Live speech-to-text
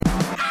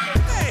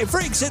Hey,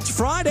 freaks, it's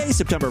Friday,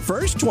 September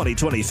 1st,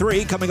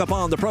 2023. Coming up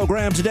on the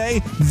program today,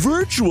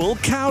 virtual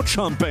couch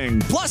humping.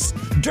 Plus,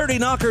 dirty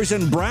knockers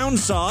and brown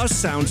sauce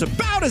sounds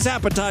about as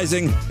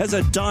appetizing as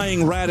a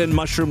dying rat in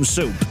mushroom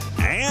soup.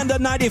 And a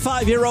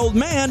 95-year-old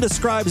man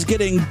describes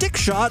getting dick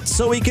shots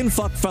so he can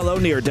fuck fellow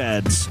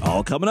near-deads.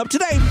 All coming up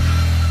today.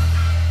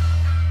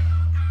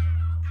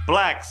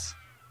 Blacks,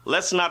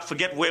 let's not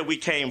forget where we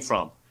came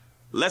from.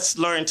 Let's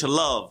learn to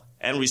love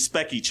and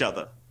respect each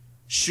other.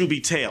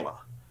 Shuby Taylor.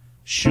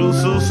 Shoo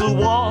su su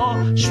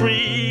wa,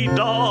 shri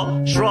da,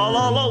 shra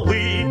la la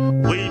we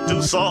do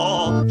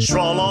saw,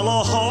 shra la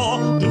la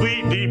ha,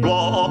 we de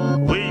blah,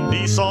 we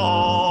de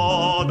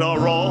saw, da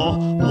ra,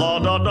 la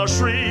da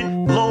shri,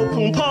 lo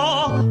pum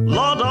pa,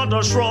 la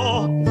da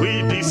shra,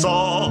 we de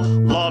saw,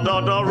 la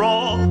da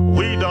ra,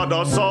 we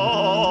da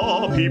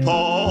saw,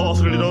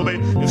 peepaw, little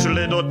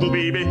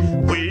baby,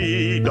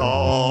 we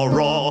da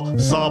ra,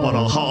 sa ba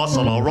da ha,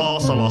 sa la ra,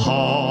 sa la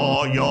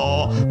ha,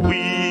 ya,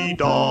 we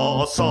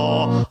da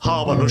saw,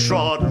 ha ba da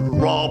shra,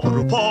 ra ba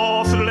da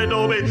pa,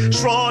 little baby,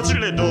 shra,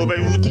 little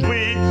baby,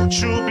 we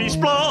shooby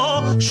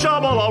splah,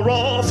 shabba la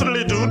ra,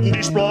 little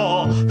doo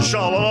splah,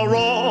 shabba la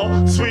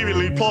ra,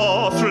 sweetly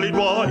paw, little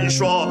ra,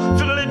 ishra,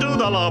 fiddly do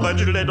the la, baby,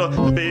 fiddly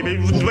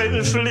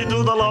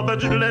do the la,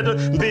 baby,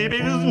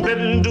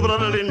 bend to the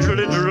lindred, and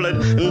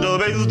the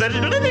baby that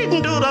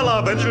didn't do the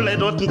la,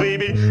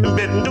 baby,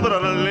 bend to the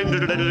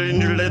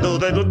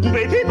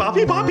baby,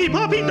 poppy, dabby,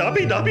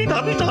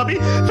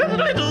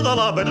 fiddly do the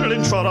la, better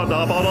than shra,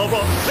 da ba la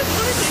ra.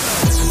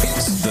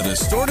 It's the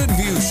Distorted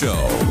View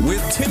Show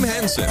with Tim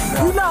Henson.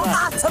 You know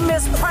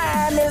Optimus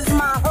Prime is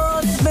my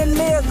husband,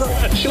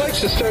 nigga. She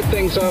likes to start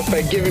things off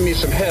by giving me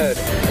some head.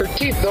 Her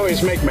teeth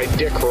always make my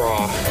dick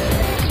raw.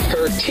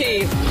 Her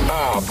teeth?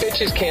 Oh,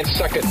 bitches can't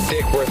suck a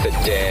dick worth a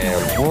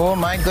damn. Oh,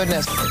 my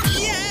goodness.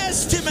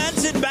 Yes, Tim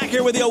Henson back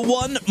here with you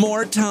one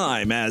more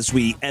time as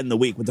we end the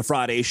week with the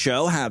Friday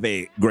show. Have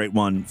a great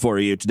one for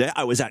you today.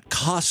 I was at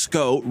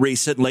Costco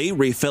recently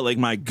refilling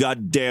my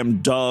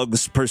goddamn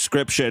dog's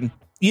prescription.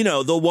 You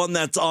know, the one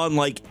that's on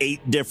like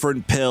 8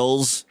 different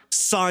pills.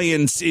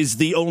 Science is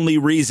the only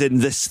reason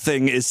this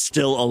thing is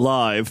still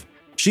alive.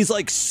 She's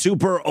like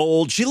super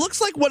old. She looks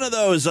like one of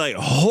those like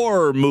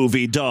horror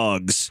movie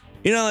dogs.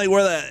 You know, like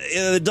where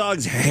the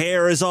dog's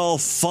hair is all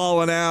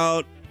falling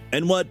out,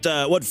 and what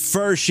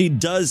fur she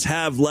does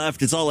have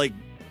left, it's all like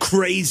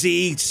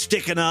crazy,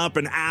 sticking up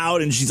and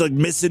out, and she's like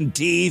missing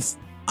teeth.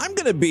 I'm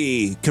gonna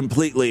be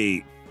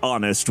completely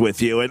honest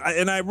with you,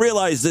 and I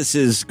realize this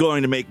is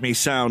going to make me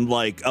sound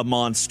like a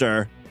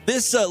monster.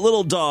 This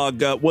little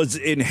dog was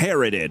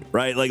inherited,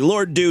 right? Like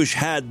Lord Douche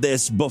had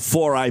this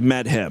before I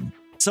met him,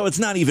 so it's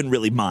not even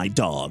really my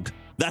dog.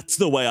 That's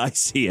the way I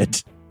see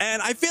it.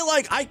 And I feel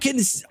like I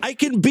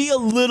can be a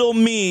little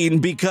mean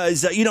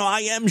because, you know,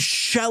 I am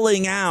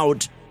shelling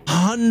out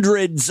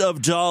hundreds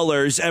of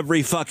dollars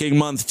every fucking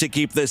month to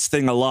keep this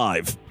thing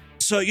alive.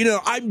 So, you know,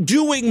 I'm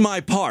doing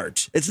my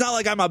part. It's not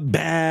like I'm a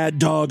bad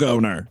dog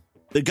owner.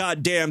 The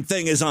goddamn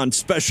thing is on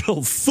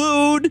special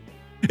food.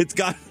 It's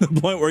got to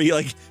the point where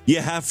you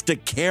have to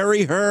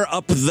carry her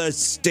up the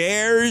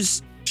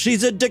stairs.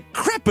 She's a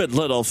decrepit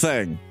little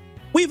thing.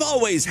 We've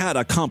always had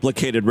a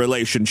complicated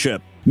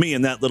relationship, me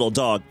and that little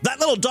dog. That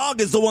little dog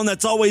is the one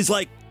that's always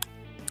like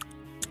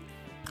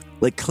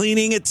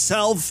cleaning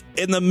itself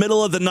in the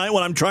middle of the night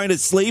when I'm trying to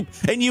sleep.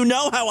 And you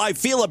know how I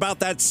feel about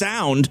that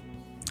sound.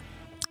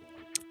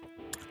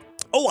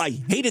 Oh, I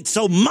hate it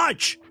so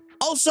much.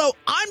 Also,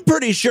 I'm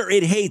pretty sure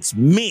it hates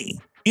me.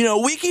 You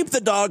know, we keep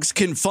the dogs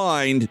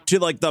confined to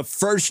like the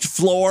first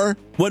floor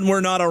when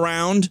we're not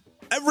around.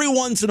 Every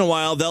once in a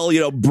while, they'll,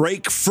 you know,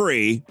 break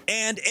free,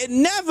 and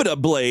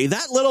inevitably,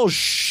 that little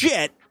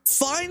shit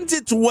finds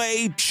its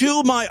way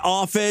to my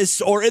office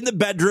or in the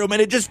bedroom,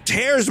 and it just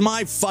tears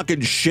my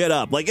fucking shit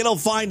up. Like, it'll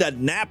find a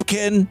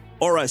napkin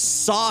or a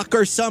sock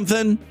or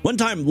something. One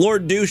time,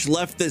 Lord Douche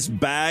left this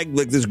bag,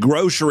 like this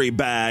grocery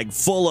bag,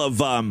 full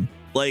of,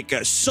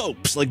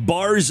 soaps, like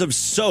bars of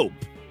soap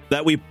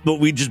that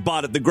we just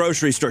bought at the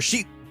grocery store.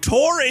 She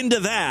tore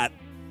into that,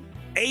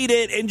 ate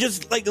it, and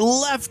just like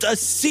left a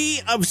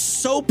sea of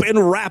soap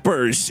and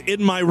wrappers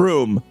in my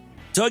room.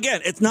 So again,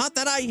 it's not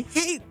that I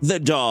hate the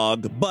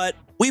dog, but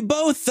we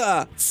both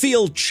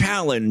feel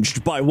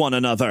challenged by one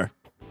another.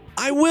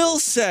 I will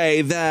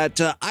say that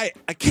I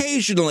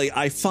occasionally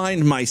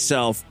find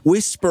myself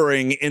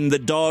whispering in the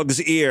dog's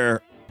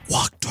ear,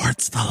 "Walk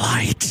towards the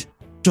light.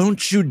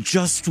 Don't you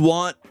just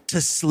want to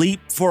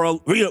sleep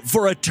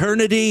for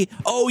eternity?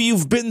 Oh,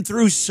 you've been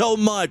through so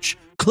much.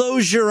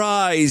 Close your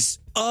eyes.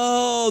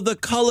 Oh, the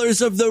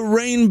colors of the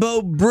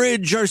rainbow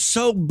bridge are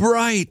so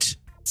bright.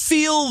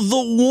 Feel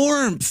the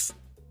warmth.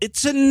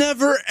 It's a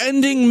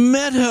never-ending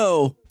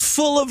meadow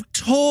full of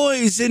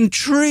toys and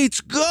treats.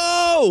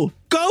 Go!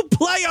 Go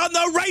play on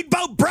the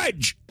rainbow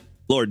bridge!"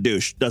 Lord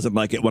Douche doesn't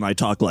like it when I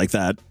talk like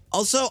that.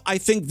 Also, I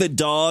think the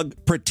dog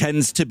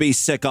pretends to be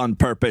sick on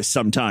purpose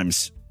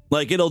sometimes.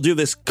 Like, it'll do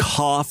this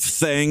cough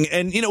thing,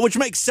 and, you know, which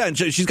makes sense.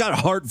 She's got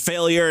heart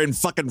failure and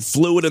fucking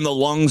fluid in the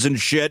lungs and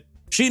shit.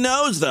 She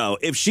knows, though,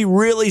 if she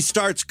really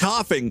starts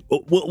coughing,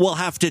 we'll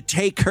have to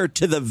take her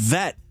to the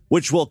vet,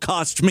 which will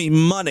cost me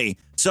money.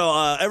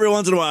 So every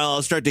once in a while,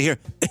 I'll start to hear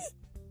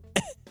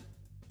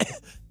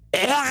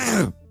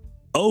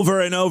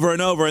over and over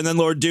and over. And then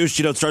Lord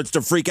Douche, starts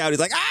to freak out. He's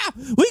like,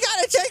 we got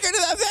to take her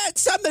to the vet.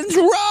 Something's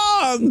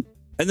wrong.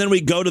 And then we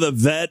go to the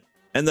vet,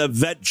 and the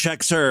vet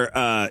checks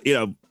her,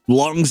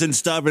 lungs and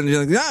stuff. And he's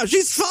like, no,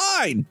 she's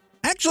fine.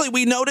 Actually,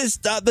 we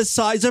noticed the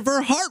size of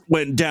her heart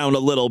went down a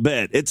little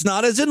bit. It's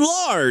not as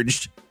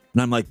enlarged.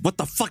 And I'm like, what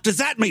the fuck does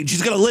that mean?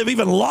 She's going to live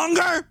even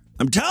longer?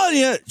 I'm telling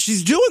you,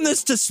 she's doing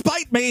this to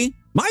spite me.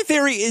 My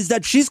theory is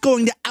that she's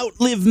going to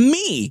outlive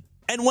me.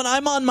 And when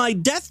I'm on my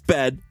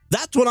deathbed,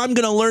 that's when I'm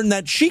going to learn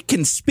that she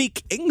can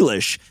speak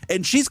English.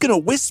 And she's going to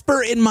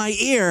whisper in my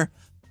ear,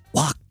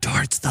 walk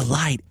towards the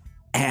light,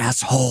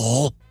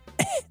 asshole.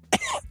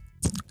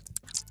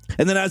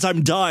 And then as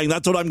I'm dying,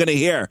 that's what I'm going to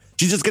hear.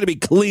 She's just going to be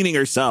cleaning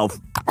herself.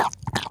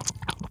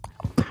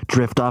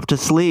 Drift off to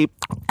sleep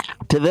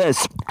to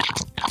this.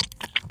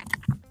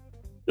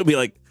 It'll be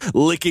like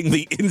licking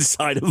the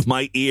inside of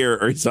my ear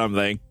or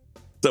something.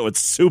 So it's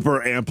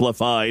super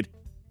amplified.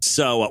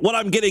 So what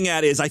I'm getting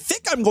at is I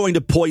think I'm going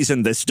to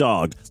poison this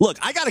dog. Look,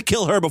 I got to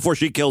kill her before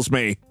she kills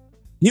me.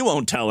 You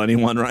won't tell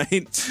anyone,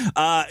 right?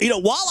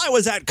 While I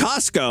was at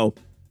Costco,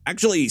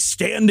 actually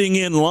standing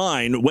in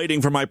line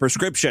waiting for my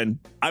prescription,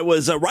 I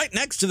was right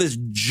next to this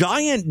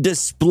giant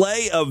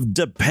display of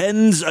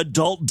Depends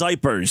adult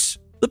diapers.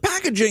 The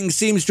packaging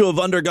seems to have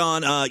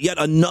undergone yet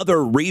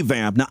another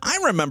revamp. Now, I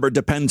remember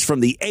Depends from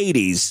the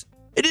 80s.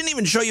 It didn't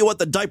even show you what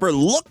the diaper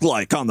looked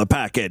like on the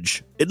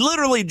package. It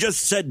literally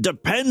just said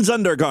Depends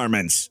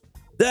undergarments.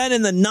 Then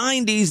in the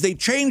 90s, they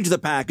changed the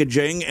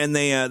packaging and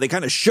they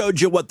kind of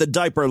showed you what the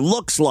diaper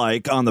looks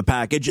like on the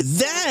package.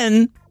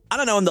 Then, I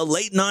don't know, in the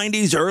late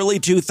 90s, early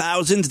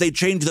 2000s, they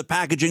changed the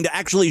packaging to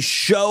actually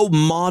show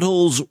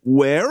models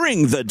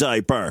wearing the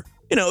diaper.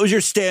 It was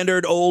your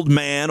standard old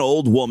man,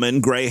 old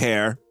woman, gray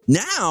hair.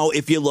 Now,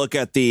 if you look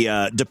at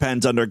the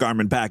Depends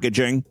undergarment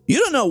packaging, you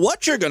don't know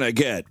what you're going to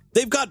get.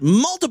 They've got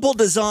multiple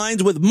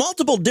designs with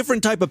multiple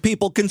different type of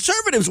people.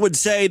 Conservatives would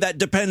say that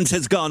Depends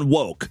has gone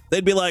woke.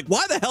 They'd be like,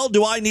 why the hell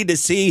do I need to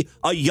see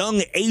a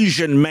young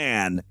Asian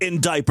man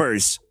in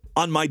diapers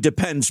on my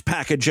Depends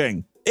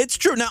packaging? It's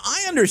true. Now,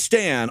 I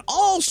understand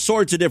all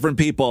sorts of different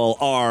people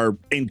are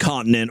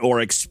incontinent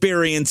or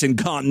experience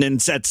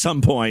incontinence at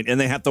some point, and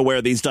they have to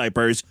wear these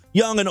diapers,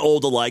 young and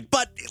old alike.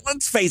 But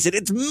let's face it,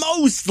 it's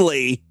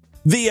mostly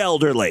the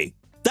elderly.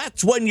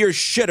 That's when your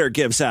shitter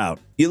gives out.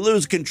 You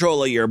lose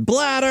control of your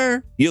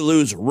bladder. You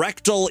lose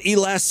rectal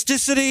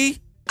elasticity.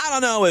 I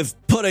don't know if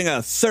putting a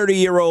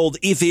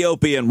 30-year-old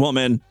Ethiopian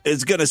woman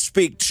is going to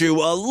speak to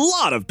a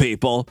lot of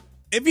people.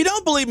 If you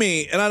don't believe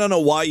me, and I don't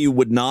know why you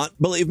would not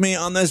believe me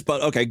on this,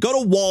 but okay,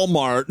 go to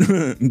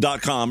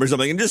Walmart.com or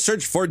something and just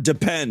search for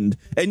Depend,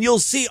 and you'll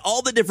see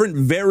all the different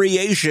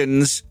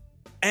variations,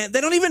 and they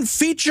don't even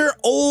feature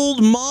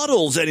old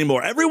models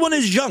anymore. Everyone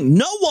is young.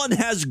 No one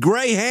has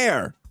gray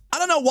hair. I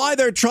don't know why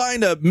they're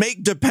trying to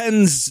make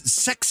Depends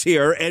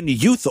sexier and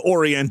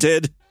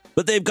youth-oriented,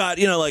 but they've got,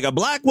 like a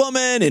black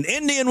woman, an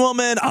Indian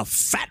woman, a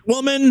fat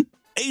woman,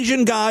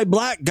 Asian guy,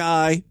 black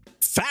guy,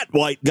 fat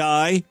white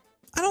guy.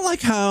 I don't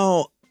like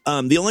how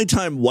the only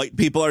time white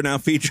people are now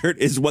featured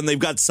is when they've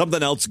got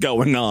something else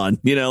going on.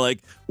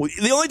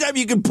 The only time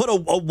you can put a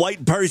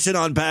white person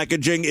on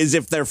packaging is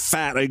if they're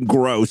fat and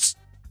gross.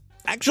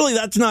 Actually,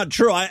 that's not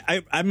true.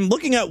 I'm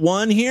looking at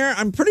one here.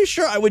 I'm pretty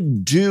sure I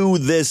would do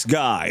this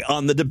guy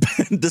on the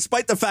Depend,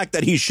 despite the fact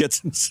that he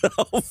shits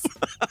himself.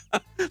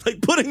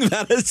 Like, putting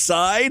that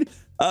aside,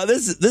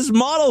 this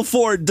model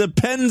for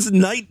Depends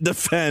Night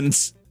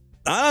Defense,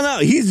 I don't know.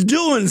 He's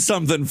doing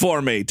something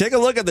for me. Take a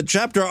look at the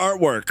chapter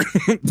artwork.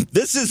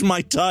 This is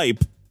my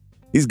type.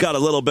 He's got a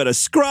little bit of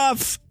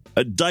scruff,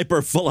 a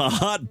diaper full of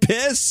hot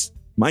piss.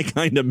 My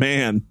kind of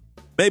man.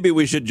 Maybe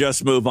we should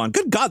just move on.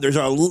 Good God, there's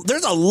a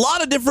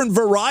lot of different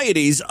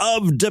varieties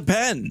of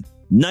Depend.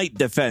 Night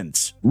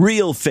Defense,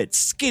 Real Fit,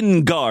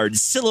 Skin Guard,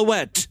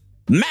 Silhouette,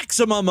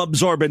 Maximum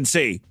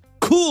Absorbency,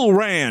 Cool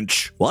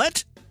Ranch.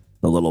 What?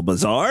 A little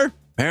bizarre.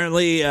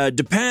 Apparently,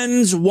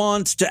 Depends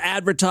wants to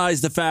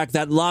advertise the fact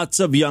that lots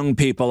of young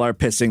people are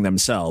pissing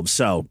themselves.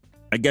 So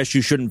I guess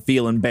you shouldn't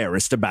feel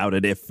embarrassed about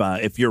it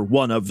if you're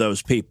one of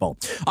those people.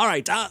 All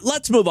right,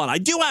 let's move on. I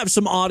do have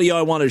some audio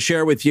I want to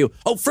share with you.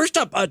 Oh, first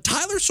up,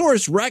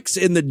 Tylersaurus Rex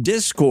in the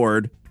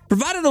Discord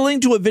provided a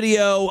link to a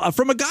video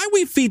from a guy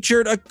we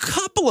featured a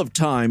couple of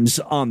times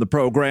on the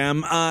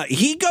program.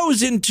 He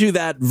goes into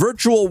that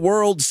virtual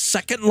world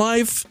Second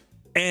Life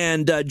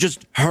and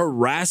just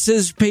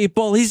harasses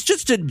people. He's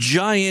just a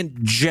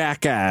giant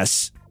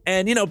jackass.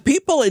 And,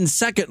 people in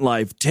Second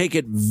Life take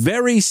it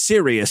very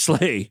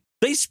seriously.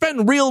 They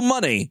spend real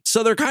money,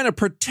 so they're kind of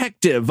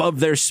protective of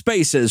their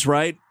spaces,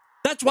 right?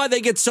 That's why they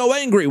get so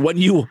angry when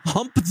you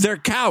hump their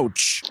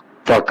couch.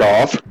 Fuck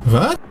off.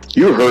 What?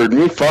 You heard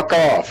me, fuck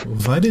off.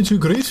 Why did you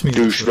greet me?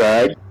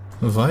 Douchebag.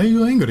 Why are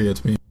you angry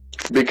at me?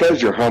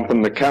 Because you're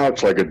humping the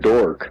couch like a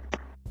dork.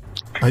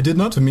 I did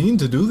not mean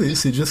to do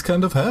this, it just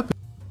kind of happened.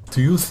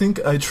 Do you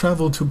think I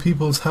traveled to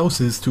people's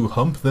houses to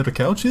hump their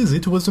couches?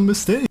 It was a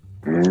mistake.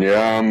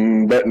 Yeah,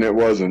 I'm betting it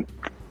wasn't.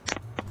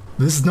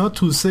 This is not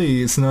to say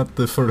it's not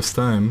the first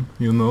time,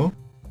 you know?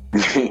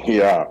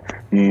 Yeah.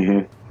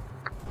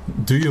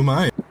 Do you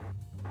mind?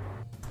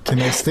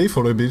 Can I stay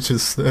for a bit?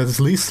 Just at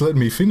least let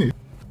me finish.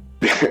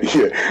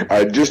 Yeah,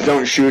 I just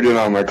don't shoot it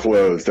on my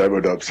clothes. That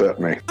would upset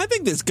me. I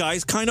think this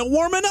guy's kind of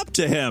warming up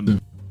to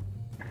him.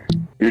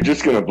 You're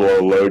just gonna blow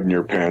a load in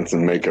your pants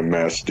and make a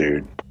mess,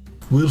 dude.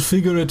 We'll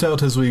figure it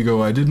out as we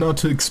go. I did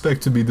not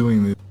expect to be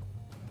doing this.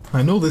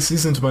 I know this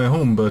isn't my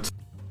home, but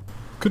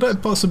could I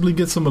possibly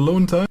get some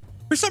alone time?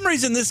 For some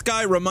reason, this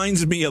guy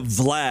reminds me of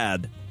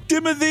Vlad.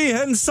 Timothy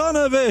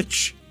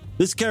Hensonovich.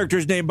 This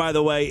character's name, by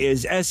the way,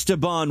 is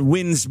Esteban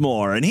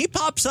Winsmore, and he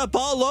pops up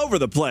all over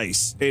the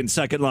place in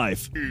Second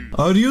Life.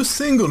 Are you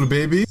single,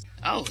 baby?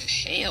 Oh,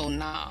 hell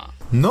nah.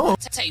 No.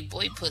 Say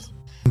boy pussy.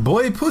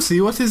 Boy pussy,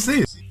 what is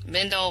this?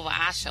 Bend over,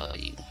 I'll show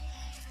you.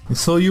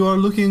 So you are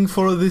looking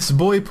for this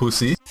boy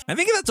pussy? I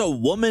think that's a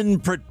woman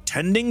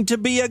pretending to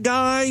be a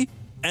guy.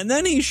 And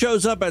then he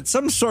shows up at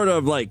some sort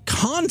of like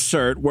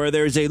concert where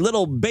there's a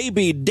little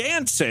baby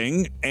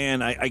dancing,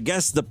 and I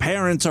guess the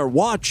parents are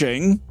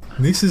watching.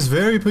 This is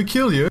very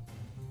peculiar.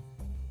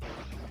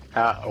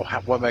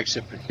 What makes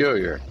it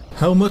peculiar?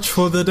 How much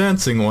for the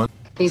dancing one?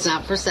 He's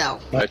not for sale.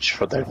 Much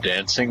for the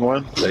dancing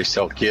one? They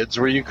sell kids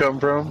where you come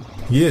from?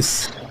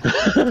 Yes.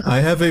 I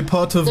have a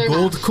pot of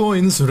gold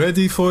coins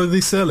ready for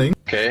the selling.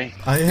 Okay.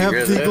 I have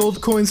the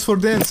gold coins for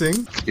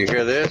dancing. You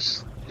hear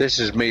this? This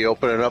is me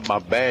opening up my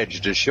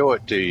badge to show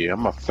it to you.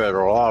 I'm a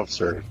federal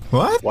officer.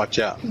 What? Watch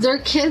out. Their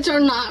kids are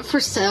not for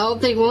sale.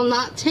 They will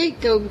not take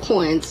gold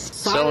coins.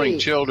 Sorry. Selling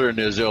children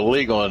is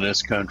illegal in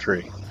this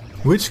country.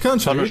 Which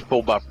country?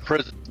 Punishable by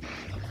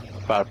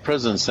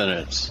prison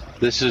sentence.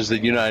 This is the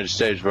United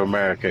States of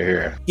America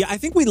here. Yeah, I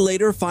think we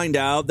later find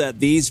out that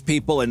these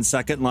people in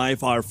Second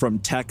Life are from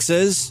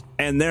Texas,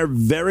 and they're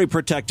very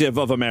protective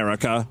of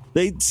America.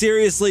 They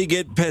seriously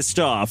get pissed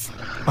off.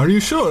 Are you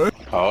sure?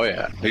 Oh,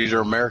 yeah. These are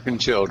American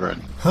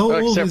children. How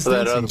old except is for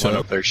that dancing other one child?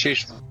 up there.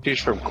 She's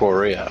from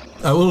Korea.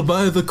 I will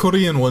buy the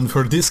Korean one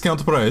for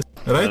discount price,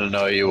 right?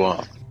 No, you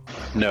won't.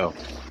 No.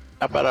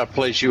 How about I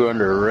place you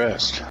under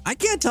arrest? I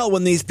can't tell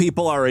when these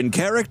people are in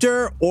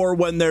character or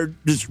when they're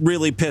just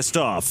really pissed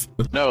off.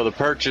 No, the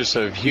purchase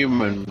of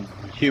human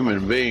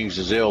beings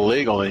is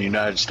illegal in the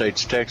United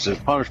States, Texas,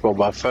 punishable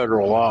by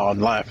federal law and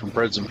life in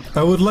prison.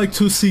 I would like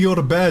to see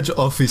your badge,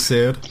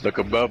 officer. Look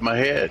above my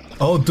head.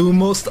 Oh, do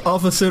most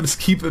officers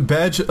keep a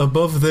badge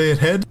above their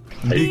head?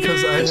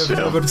 Because I have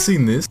never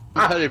seen this.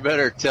 Somebody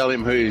better tell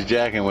him who he's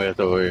jacking with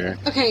over here.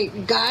 Okay,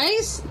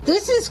 guys,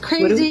 this is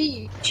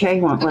crazy.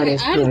 Jay won't let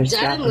us do I'm our done.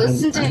 stuff.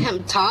 Listen to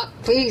him talk.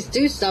 Please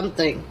do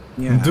something.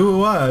 Do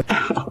what?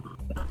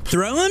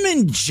 Throw him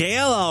in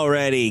jail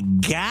already,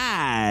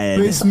 God.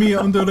 Place me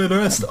under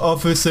arrest,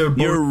 officer.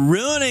 You're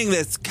ruining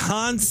this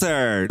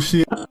concert.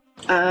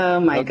 Oh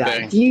my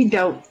Okay. God! You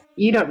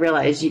don't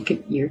realize you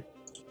could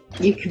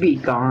be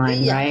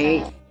gone,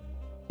 right?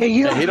 Yeah,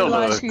 you Yeah, don't he don't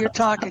realize know. who you're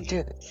talking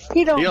to.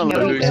 You don't You don't know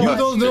who he's You talking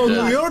don't know to.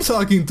 who you're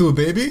talking to,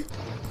 baby.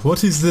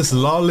 What is this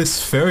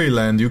lawless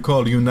fairyland you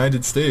call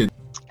United States?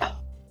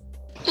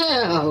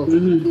 Oh,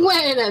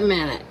 wait a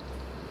minute.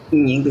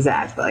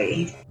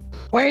 Exactly.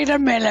 Wait a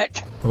minute.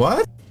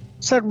 What?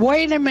 Said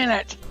wait a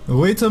minute.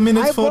 Wait a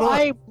minute for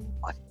what?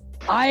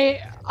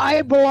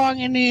 I belong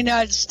in the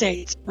United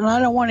States, and I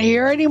don't want to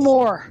hear any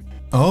more.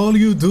 All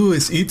you do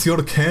is eat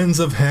your cans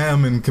of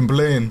ham and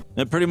complain.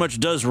 That pretty much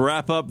does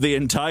wrap up the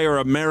entire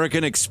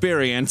American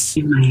experience.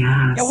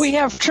 Yeah, we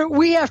have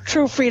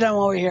true freedom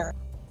over here.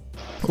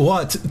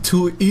 What?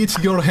 To eat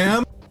your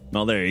ham?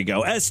 Well, there you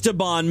go.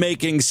 Esteban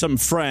making some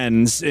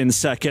friends in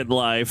Second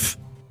Life.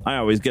 I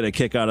always get a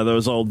kick out of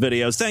those old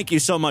videos. Thank you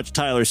so much,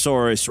 Tyler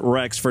Soros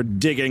Rex, for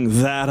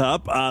digging that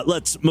up.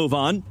 Let's move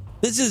on.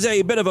 This is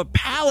a bit of a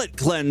palate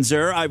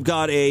cleanser. I've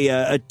got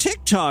a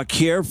TikTok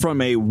here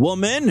from a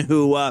woman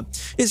who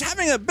is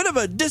having a bit of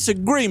a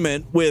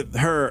disagreement with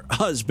her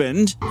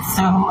husband. So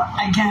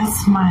I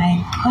guess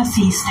my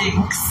pussy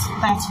stinks.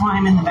 That's why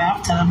I'm in the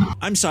bathtub.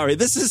 I'm sorry,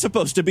 this is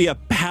supposed to be a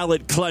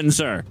palate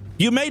cleanser.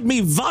 You made me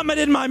vomit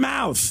in my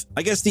mouth.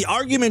 I guess the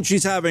argument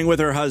she's having with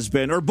her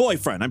husband, or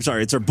boyfriend, I'm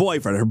sorry, it's her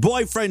boyfriend. Her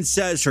boyfriend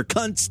says her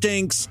cunt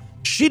stinks.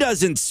 She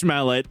doesn't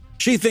smell it.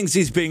 She thinks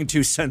he's being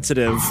too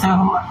sensitive. So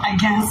I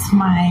guess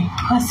my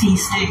pussy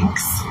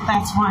stinks.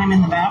 That's why I'm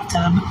in the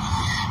bathtub.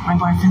 My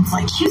boyfriend's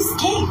like, you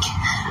stink.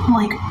 I'm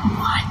like,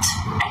 what?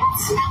 I don't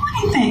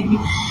smell anything.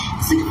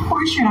 It's like, of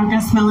course you're not going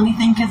to smell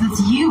anything because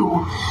it's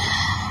you.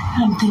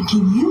 And I'm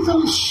thinking, you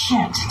little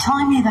shit,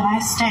 telling me that I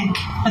stink.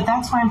 But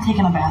that's why I'm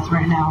taking a bath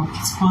right now.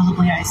 Because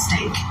supposedly I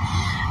stink.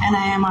 And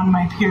I am on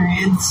my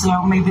period,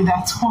 so maybe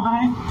that's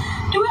why.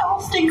 Do we all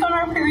stink on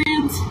our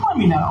periods? Let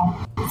me know.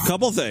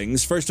 Couple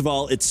things. First of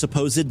all, it's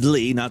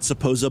supposedly, not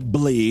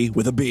supposably,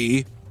 with a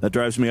B. That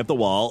drives me up the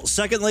wall.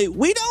 Secondly,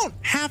 we don't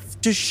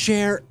have to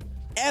share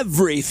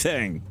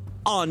everything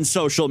on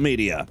social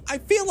media. I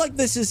feel like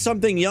this is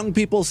something young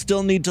people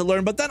still need to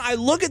learn, but then I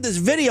look at this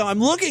video, I'm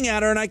looking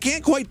at her, and I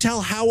can't quite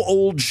tell how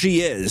old she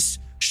is.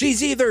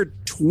 She's either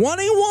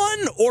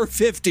 21 or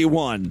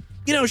 51.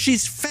 You know,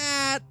 she's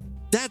fat.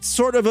 That's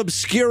sort of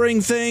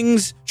obscuring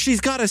things.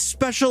 She's got a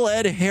special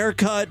ed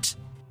haircut.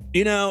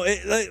 You know,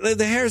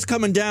 the hair's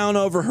coming down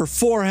over her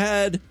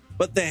forehead,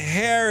 but the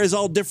hair is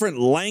all different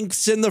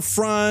lengths in the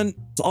front.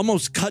 It's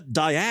almost cut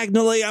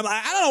diagonally. I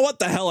don't know what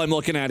the hell I'm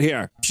looking at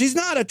here. She's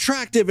not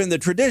attractive in the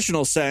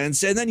traditional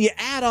sense, and then you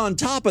add on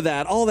top of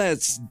that all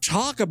that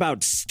talk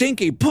about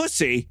stinky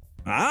pussy.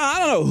 I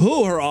don't know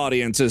who her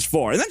audience is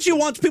for. And then she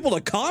wants people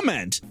to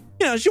comment.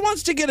 You know, she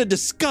wants to get a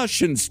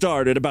discussion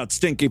started about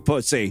stinky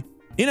pussy.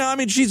 You know, I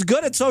mean, she's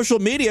good at social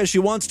media. She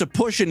wants to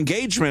push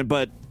engagement,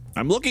 but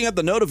I'm looking at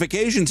the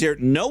notifications here.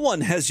 No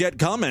one has yet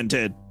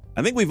commented.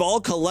 I think we've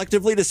all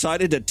collectively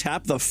decided to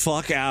tap the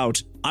fuck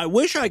out. I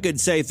wish I could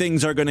say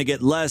things are going to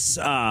get less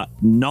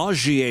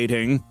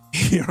nauseating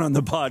here on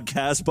the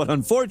podcast, but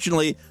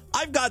unfortunately,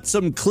 I've got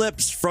some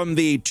clips from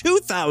the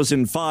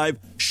 2005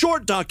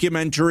 short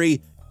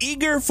documentary,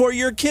 Eager for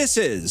Your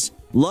Kisses,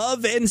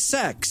 Love and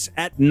Sex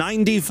at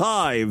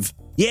 95.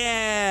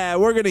 Yeah,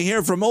 we're going to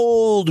hear from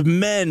old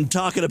men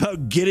talking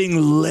about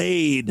getting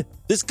laid.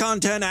 This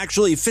content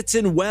actually fits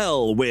in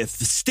well with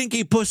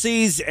stinky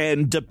pussies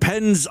and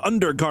depends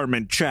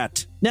undergarment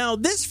chat. Now,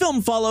 this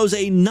film follows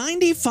a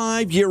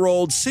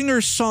 95-year-old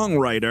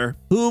singer-songwriter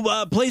who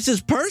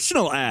places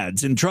personal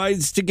ads and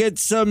tries to get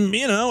some,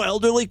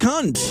 elderly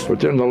cunt.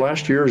 Within the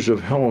last years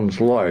of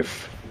Helen's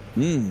life,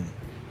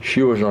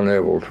 she was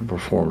unable to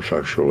perform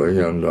sexually,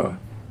 and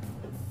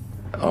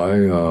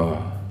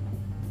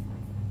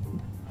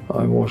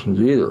I wasn't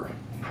either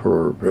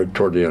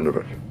toward the end of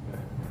it.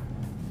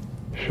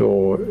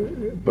 So,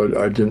 but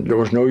I didn't, there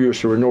was no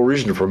use, there was no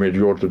reason for me to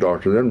go to the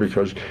doctor then,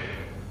 because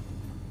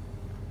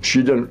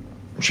she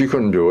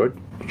couldn't do it.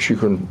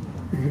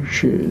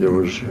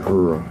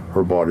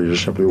 Her body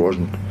just simply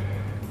wasn't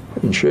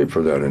in shape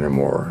for that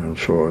anymore. And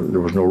so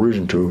there was no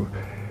reason to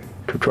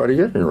try to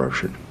get an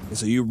erection.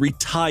 So you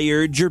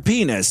retired your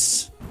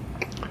penis.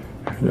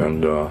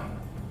 And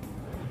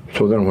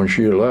so then when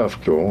she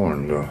left, though,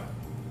 and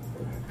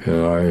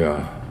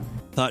I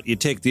thought you'd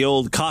take the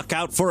old cock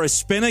out for a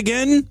spin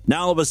again?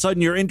 Now all of a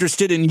sudden you're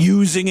interested in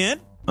using it?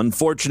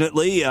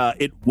 Unfortunately,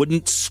 it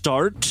wouldn't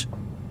start.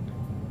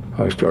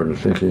 I started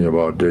thinking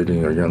about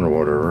dating again or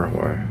whatever.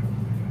 I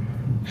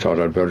thought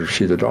I'd better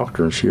see the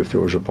doctor and see if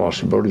there was a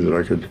possibility that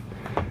I could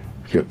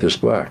get this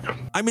back.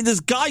 I mean,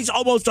 this guy's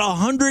almost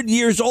 100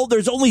 years old.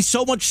 There's only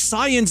so much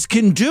science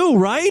can do,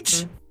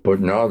 right? But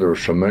now there are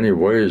so many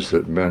ways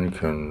that men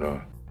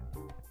can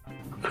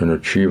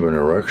achieve an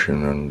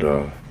erection and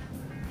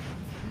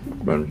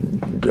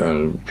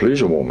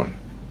please a woman.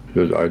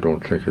 I don't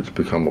think it's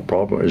become a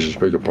problem. It's as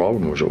big a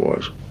problem as it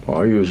was.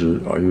 I use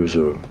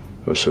a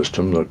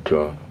system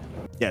that.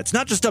 Yeah, it's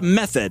not just a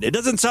method. It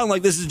doesn't sound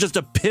like this is just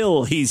a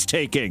pill he's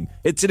taking.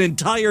 It's an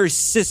entire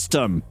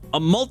system, a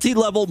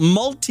multi-level,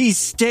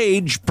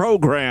 multi-stage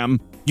program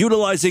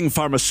utilizing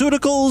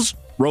pharmaceuticals,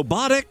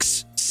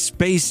 robotics,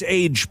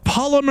 space-age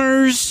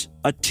polymers.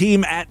 A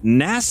team at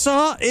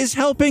NASA is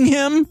helping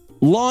him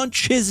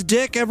launch his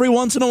dick every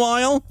once in a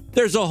while.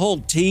 There's a whole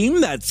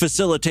team that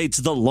facilitates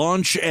the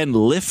launch and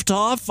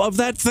liftoff of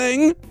that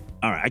thing.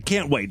 All right, I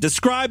can't wait.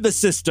 Describe the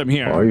system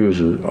here. I use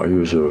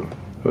a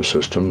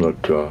system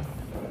that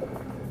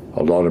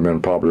a lot of men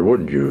probably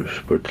wouldn't use,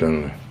 but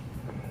then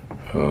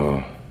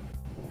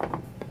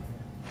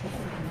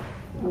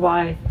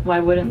Why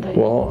wouldn't they?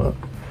 Well,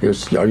 I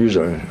use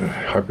a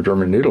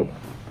hypodermic needle.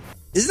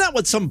 Isn't that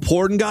what some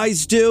porn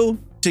guys do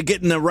to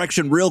get an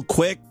erection real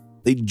quick?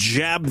 They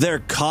jab their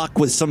cock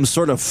with some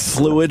sort of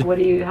fluid. What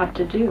do you have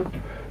to do?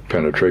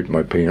 Penetrate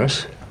my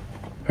penis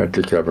at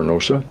the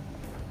cavernosa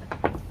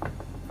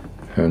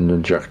and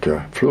inject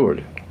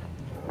fluid,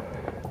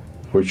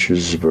 which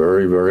is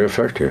very, very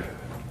effective.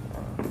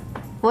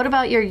 What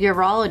about your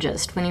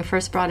urologist when you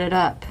first brought it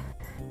up?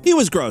 He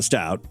was grossed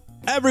out.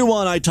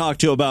 Everyone I talk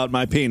to about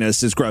my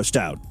penis is grossed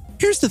out.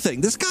 Here's the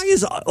thing. This guy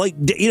is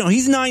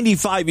he's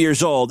 95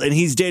 years old and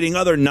he's dating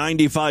other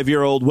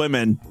 95-year-old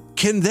women.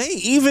 Can they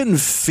even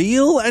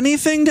feel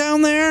anything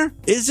down there?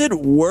 Is it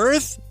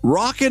worth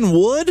rockin'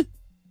 wood?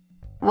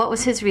 What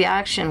was his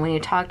reaction when you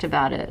talked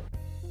about it?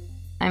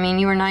 I mean,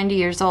 you were 90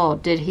 years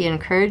old. Did he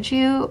encourage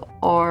you,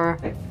 or?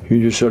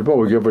 He just said, well,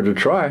 we'll give it a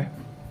try.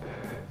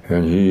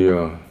 And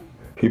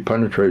he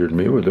penetrated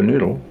me with a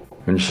needle.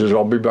 And he says,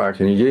 I'll be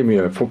back. And he gave me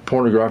a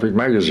pornographic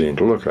magazine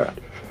to look at,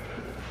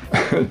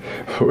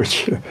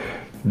 which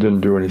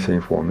didn't do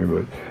anything for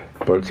me.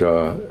 But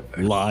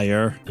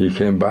liar. He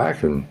came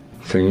back and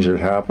things had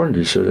happened.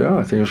 He said, yeah,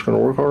 I think it's going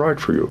to work all right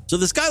for you. So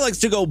this guy likes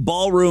to go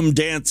ballroom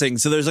dancing.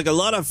 So there's like a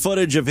lot of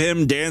footage of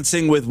him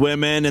dancing with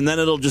women, and then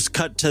it'll just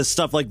cut to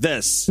stuff like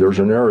this. There's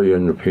an area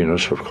in the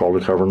penis called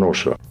the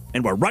cavernosa.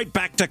 And we're right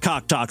back to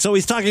cock talk. So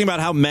he's talking about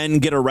how men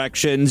get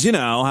erections,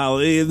 how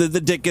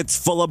the dick gets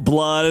full of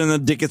blood and the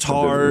dick gets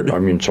hard. I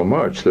mean, so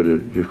much that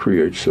it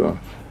creates an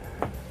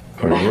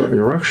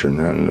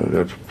erection, and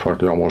that's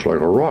practically almost like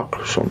a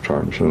rock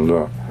sometimes,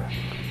 and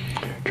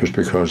just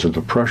because of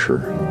the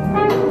pressure.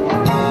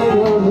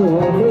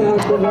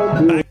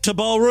 Back to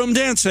ballroom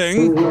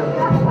dancing.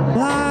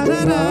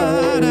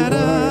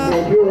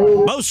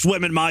 Most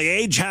women my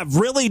age have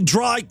really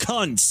dry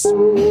cunts.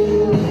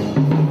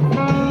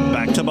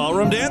 Back to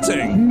ballroom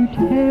dancing.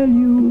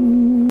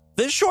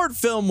 This short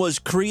film was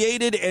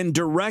created and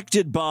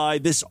directed by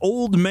this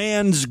old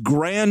man's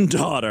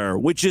granddaughter,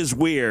 which is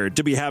weird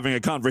to be having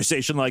a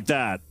conversation like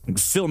that. Like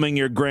filming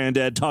your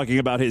granddad talking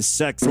about his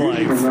sex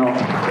life.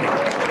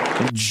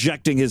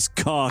 Injecting his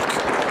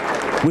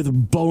cock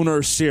with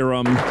boner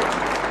serum.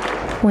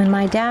 When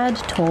my dad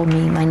told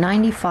me my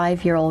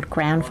 95-year-old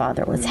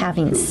grandfather was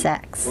having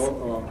sex,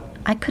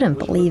 I couldn't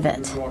believe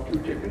it.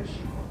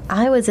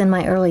 I was in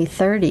my early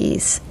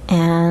 30s,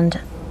 and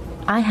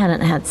I hadn't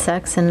had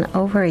sex in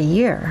over a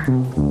year.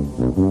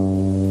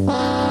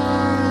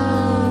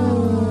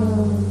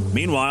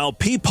 Meanwhile,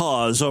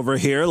 Peepaw's over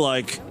here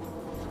like...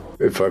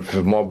 If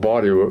my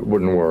body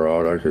wouldn't wear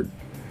out,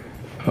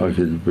 I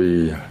could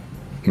be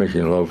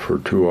making love for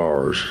 2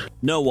 hours.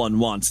 No one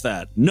wants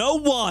that. No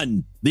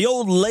one! The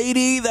old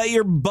lady that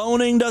you're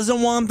boning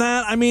doesn't want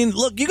that. I mean,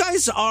 look, you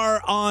guys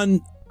are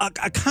on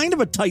a kind of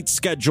a tight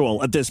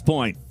schedule at this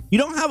point. You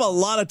don't have a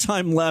lot of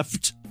time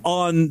left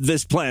on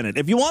this planet.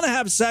 If you want to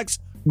have sex,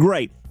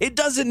 great. It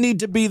doesn't need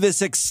to be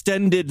this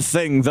extended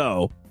thing,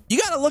 though. You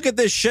got to look at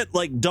this shit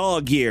like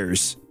dog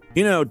years.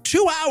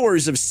 2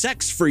 hours of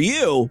sex for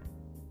you,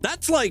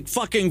 that's like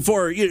fucking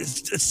for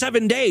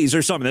 7 days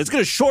or something. It's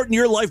going to shorten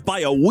your life by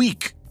a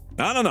week.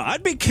 I don't know.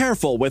 I'd be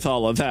careful with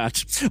all of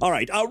that. All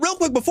right. Real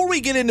quick, before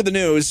we get into the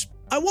news,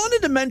 I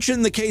wanted to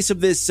mention the case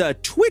of this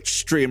Twitch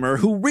streamer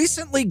who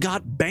recently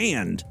got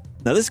banned.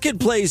 Now, this kid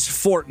plays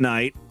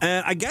Fortnite,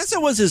 and I guess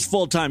it was his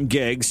full-time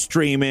gig,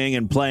 streaming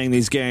and playing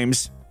these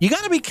games. You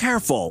got to be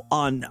careful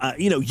on,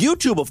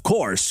 YouTube, of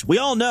course. We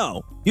all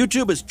know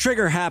YouTube is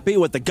trigger happy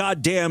with the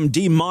goddamn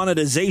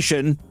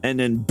demonetization and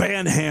then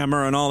ban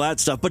hammer and all that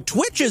stuff, but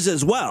Twitch is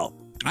as well.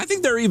 I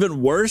think they're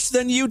even worse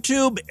than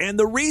YouTube, and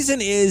the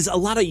reason is a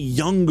lot of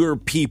younger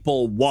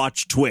people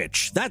watch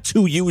Twitch. That's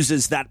who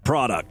uses that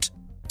product.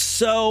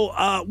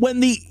 So when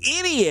the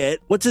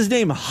idiot, what's his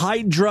name,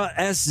 Hydra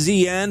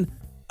SZN,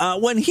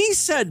 when he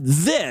said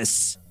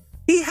this,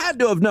 he had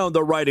to have known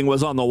the writing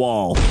was on the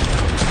wall.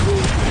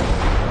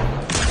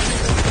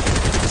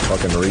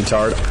 Fucking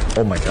retard.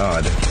 Oh my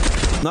god.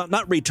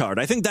 Not retard.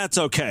 I think that's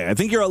okay. I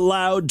think you're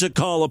allowed to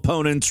call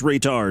opponents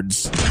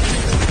retards.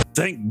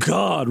 Thank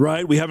God,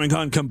 right? We haven't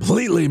gone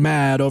completely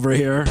mad over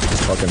here.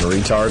 Fucking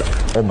retard.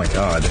 Oh my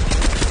god.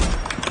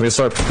 Can we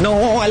start? No,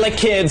 I like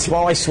kids.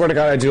 Well, I swear to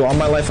God I do. All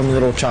my life I'm a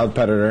little child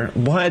predator.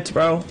 What,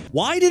 bro?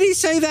 Why did he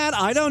say that?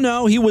 I don't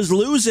know. He was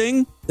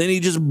losing, then he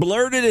just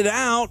blurted it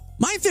out.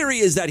 My theory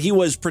is that he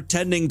was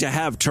pretending to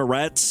have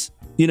Tourette's,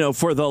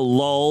 for the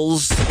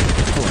lulls.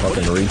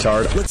 Fucking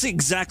retard. Let's see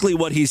exactly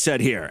what he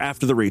said here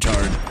after the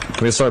retard.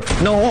 Can we start?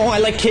 No, I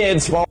like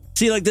kids. Well,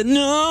 see, like the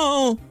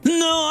no,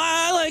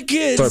 I like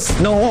kids.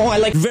 Start. No, I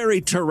like very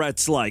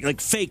Tourette's-like,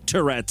 like fake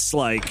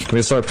Tourette's-like. Can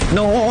we start?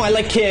 No, I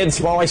like kids.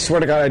 Well, I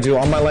swear to God I do.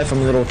 All my life I'm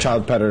a little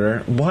child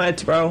predator.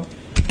 What, bro?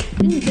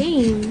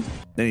 Insane.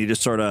 Then he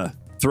just sort of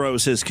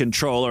throws his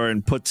controller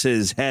and puts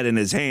his head in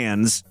his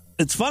hands.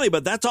 It's funny,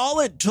 but that's all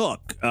it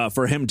took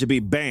for him to be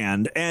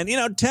banned. And,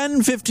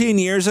 10, 15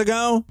 years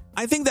ago,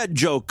 I think that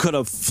joke could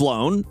have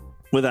flown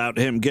without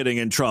him getting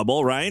in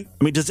trouble, right?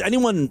 I mean, does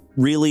anyone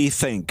really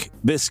think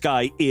this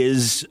guy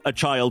is a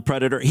child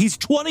predator? He's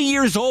 20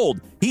 years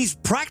old. He's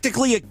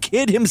practically a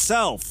kid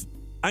himself.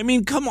 I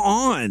mean, come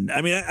on.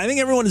 I mean, I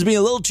think everyone is being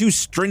a little too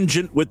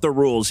stringent with the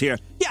rules here.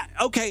 Yeah,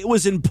 okay, it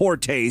was in poor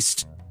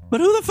taste. But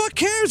who the fuck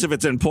cares if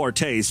it's in poor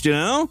taste,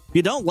 If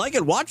you don't like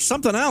it, watch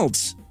something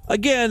else.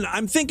 Again,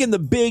 I'm thinking the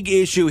big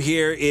issue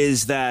here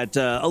is that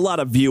a lot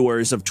of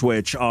viewers of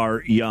Twitch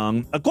are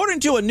young. According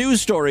to a news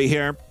story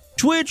here,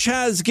 Twitch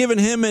has given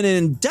him an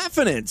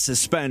indefinite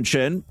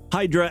suspension.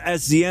 Hydra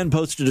SZN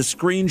posted a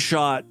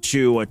screenshot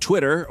to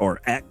Twitter, or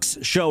X,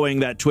 showing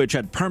that Twitch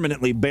had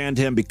permanently banned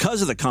him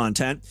because of the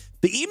content.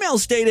 The email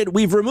stated,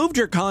 "We've removed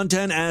your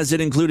content as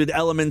it included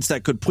elements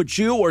that could put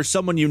you or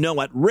someone you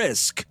know at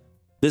risk.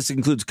 This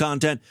includes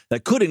content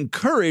that could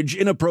encourage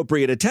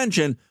inappropriate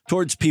attention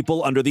towards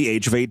people under the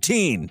age of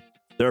 18.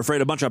 They're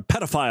afraid a bunch of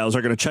pedophiles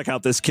are going to check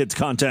out this kid's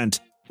content."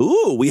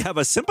 Ooh, we have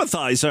a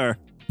sympathizer.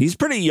 He's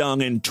pretty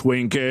young and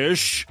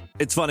twinkish.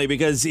 It's funny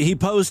because he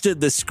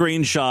posted the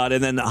screenshot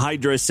and then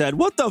Hydra said,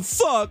 "What the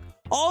fuck?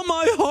 All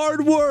my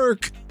hard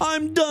work.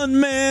 I'm done,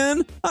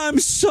 man. I'm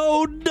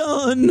so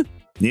done."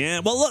 Yeah,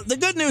 well, look, the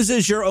good news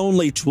is you're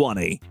only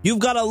 20. You've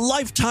got a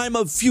lifetime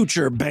of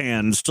future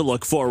bans to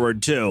look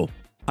forward to.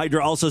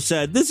 Hydra also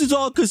said, "This is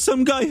all because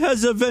some guy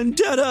has a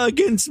vendetta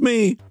against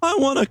me. I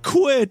want to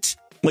quit."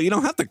 Well, you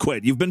don't have to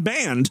quit. You've been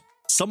banned.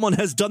 Someone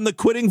has done the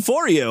quitting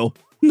for you.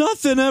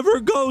 Nothing ever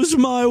goes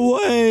my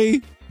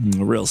way.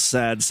 A real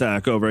sad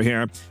sack over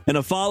here. In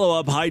a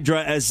follow-up,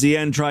 Hydra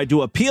SZN tried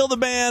to appeal the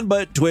ban,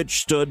 but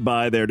Twitch stood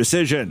by their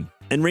decision.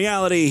 In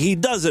reality, he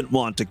doesn't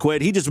want to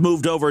quit. He just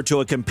moved over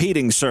to a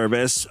competing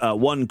service,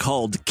 one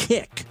called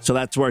Kick. So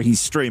that's where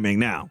he's streaming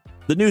now.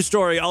 The news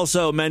story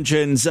also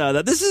mentions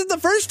that this isn't the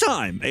first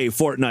time a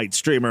Fortnite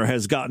streamer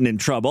has gotten in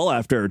trouble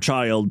after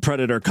child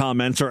predator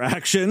comments or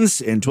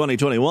actions. In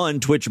 2021,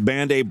 Twitch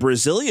banned a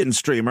Brazilian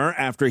streamer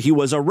after he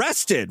was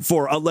arrested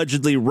for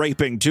allegedly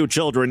raping 2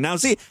 children. Now,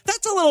 see,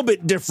 that's a little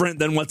bit different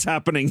than what's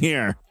happening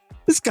here.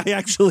 This guy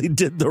actually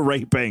did the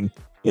raping.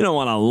 You don't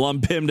want to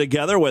lump him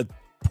together with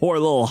poor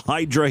little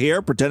Hydra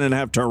here pretending to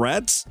have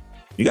Tourette's.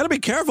 You got to be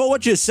careful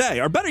what you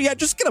say. Or better yet,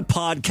 just get a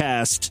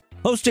podcast.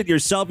 Host it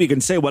yourself. You can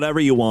say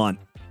whatever you want.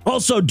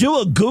 Also,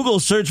 do a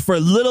Google search for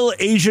little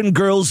Asian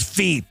girls'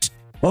 feet.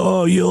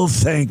 Oh, you'll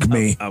thank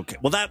me. Okay,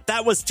 well,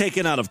 that was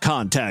taken out of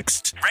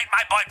context. Rape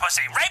my boy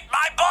pussy. Rape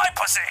my boy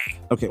pussy.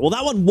 Okay, well,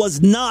 that one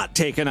was not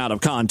taken out of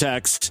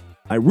context.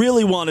 I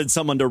really wanted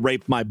someone to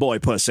rape my boy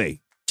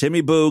pussy. Timmy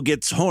Boo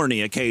gets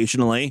horny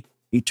occasionally.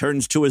 He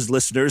turns to his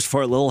listeners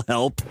for a little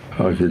help.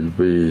 I could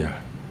be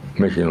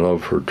making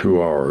love for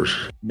 2 hours.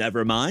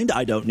 Never mind,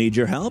 I don't need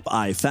your help.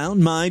 I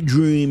found my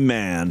dream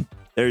man.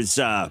 There's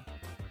not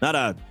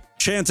a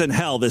chance in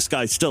hell this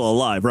guy's still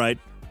alive, right?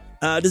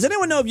 Does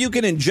anyone know if you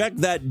can inject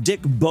that dick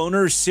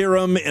boner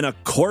serum in a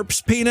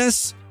corpse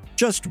penis?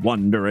 Just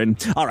wondering.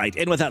 All right,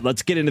 and with that,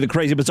 let's get into the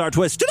crazy bizarre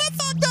twist to the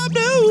fucked up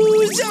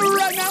news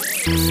right now.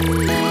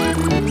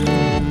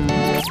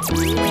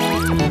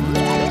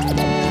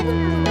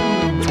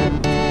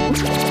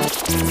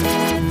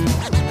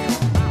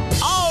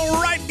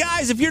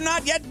 If you're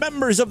not yet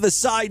members of the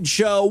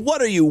Sideshow,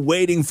 what are you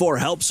waiting for?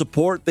 Help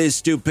support this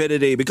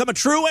stupidity. Become a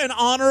true and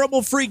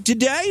honorable freak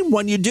today.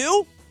 When you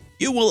do,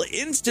 you will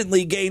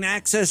instantly gain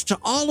access to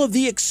all of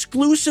the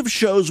exclusive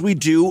shows we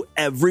do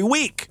every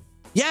week.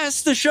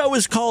 Yes, the show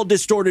is called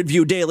Distorted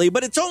View Daily,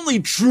 but it's only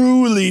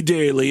truly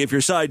daily if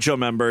you're Sideshow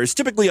members.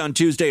 Typically on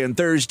Tuesday and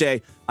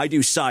Thursday, I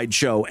do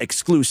Sideshow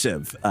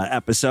exclusive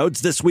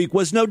episodes. This week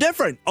was no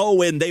different.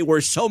 Oh, and they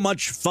were so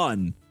much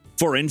fun.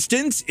 For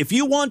instance, if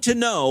you want to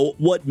know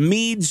what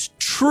Mead's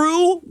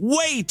true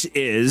weight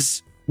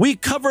is, we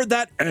covered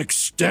that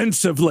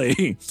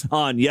extensively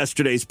on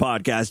yesterday's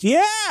podcast.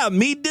 Yeah,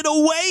 Mead did a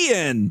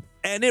weigh-in,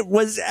 and it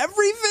was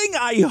everything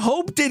I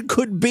hoped it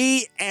could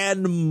be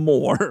and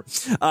more.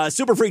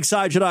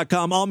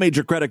 Superfreaksideshow.com, all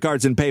major credit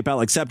cards and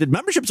PayPal accepted.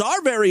 Memberships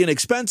are very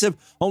inexpensive,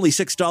 only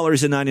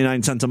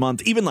 $6.99 a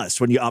month, even less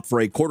when you opt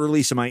for a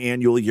quarterly,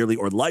 semi-annual, yearly,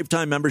 or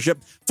lifetime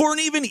membership. For an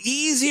even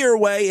easier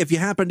way, if you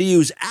happen to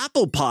use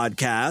Apple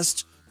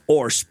Podcasts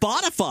or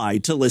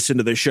Spotify to listen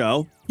to the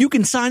show, you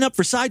can sign up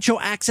for Sideshow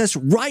access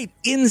right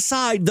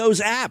inside those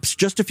apps.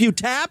 Just a few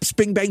taps,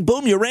 bing, bang,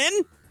 boom, you're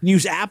in.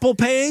 Use Apple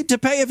Pay to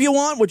pay if you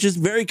want, which is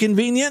very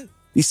convenient.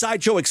 The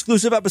Sideshow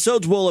exclusive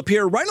episodes will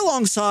appear right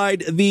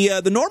alongside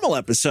the normal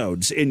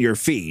episodes in your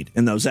feed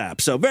in those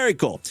apps. So very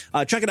cool.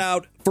 Check it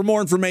out. For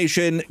more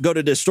information, go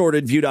to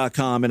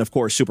distortedview.com and, of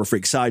course,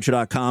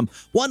 superfreaksideshow.com.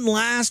 One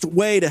last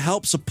way to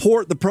help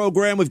support the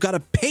program, we've got a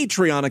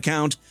Patreon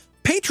account.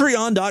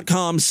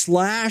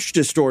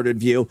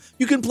 Patreon.com/distortedview.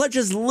 You can pledge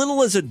as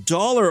little as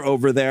 $1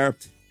 over there.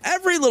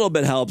 Every little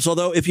bit helps,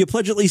 although if you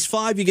pledge at least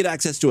 $5, you get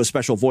access to a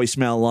special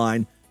voicemail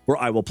line where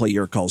I will play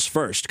your calls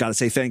first. Got to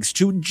say thanks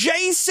to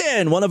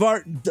Jason, one of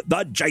our...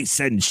 The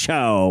Jason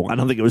Show. I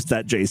don't think it was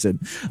that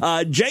Jason.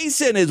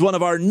 Jason is one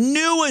of our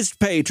newest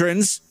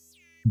patrons.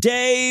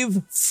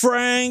 Dave,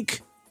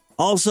 Frank,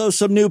 also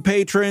some new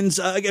patrons.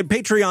 Again,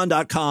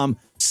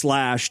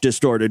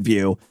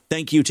 patreon.com/distortedview.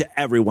 Thank you to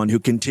everyone who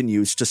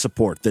continues to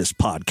support this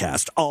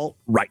podcast. All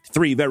right,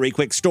 3 very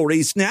quick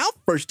stories now.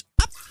 First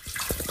up.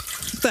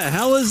 What the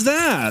hell is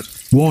that?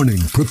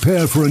 Warning,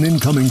 prepare for an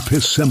incoming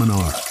piss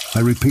seminar. I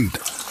repeat,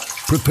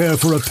 prepare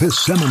for a piss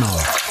seminar.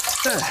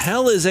 What the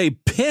hell is a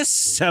piss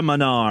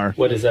seminar?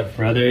 What is up,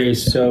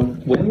 brothers? So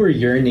when we're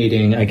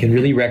urinating, I can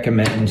really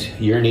recommend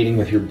urinating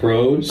with your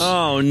bros.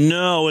 Oh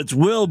no, it's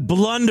Will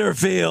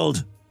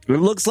Blunderfield. It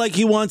looks like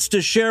he wants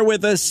to share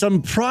with us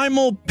some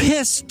primal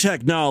piss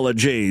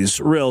technologies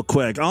real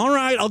quick. All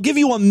right, I'll give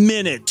you a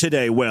minute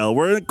today, Will.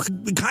 We're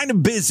kind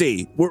of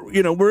busy.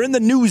 We're in the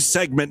news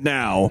segment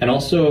now. And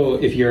also,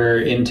 if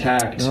you're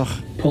intact,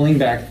 pulling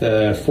back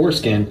the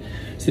foreskin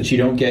so that you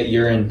don't get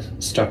urine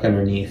stuck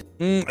underneath.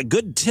 A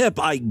good tip,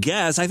 I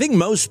guess. I think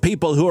most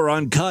people who are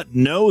uncut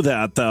know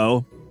that,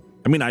 though.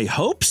 I mean, I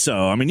hope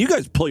so. I mean, you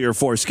guys pull your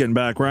foreskin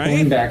back, right?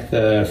 Pulling back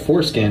the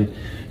foreskin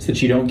so that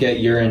you don't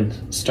get urine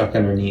stuck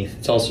underneath.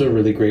 It's also a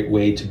really great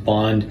way to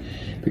bond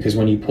because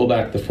when you pull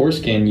back the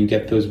foreskin, you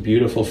get those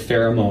beautiful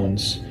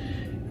pheromones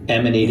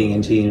emanating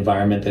into the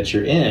environment that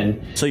you're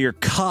in. So your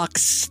cock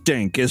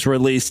stink is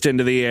released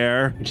into the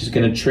air. Which is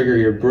going to trigger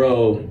your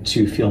bro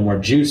to feel more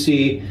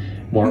juicy,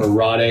 more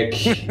erotic,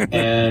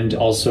 and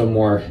also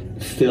more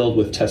filled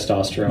with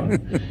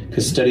testosterone.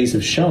 Because studies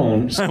have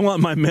shown... I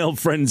want my male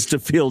friends to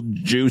feel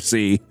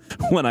juicy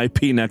when I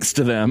pee next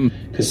to them.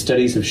 Because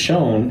studies have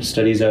shown,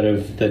 studies out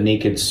of the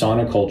naked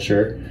sauna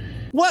culture...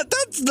 What?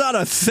 That's not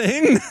a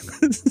thing.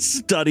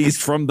 Studies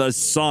from the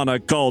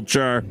sauna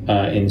culture.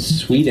 In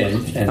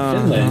Sweden and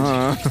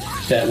Finland,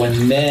 that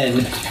when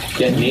men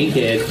get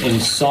naked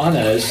in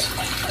saunas,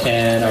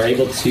 and are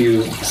able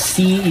to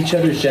see each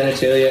other's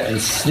genitalia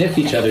and sniff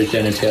each other's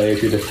genitalia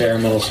through the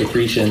pheromonal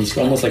secretions,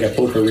 almost like a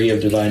potpourri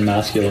of divine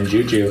masculine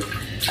juju,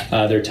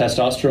 their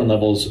testosterone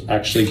levels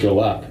actually go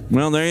up.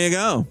 Well, there you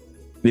go.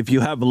 If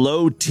you have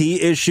low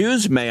T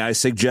issues, may I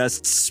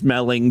suggest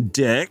smelling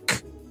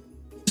dick?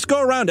 Just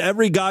go around to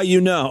every guy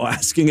you know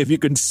asking if you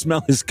can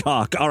smell his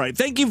cock. All right,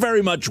 thank you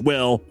very much,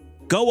 Will.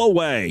 Go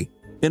away.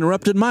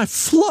 Interrupted my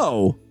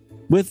flow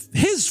with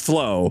his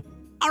flow.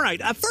 All right,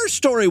 a first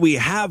story we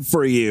have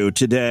for you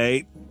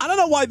today. I don't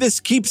know why this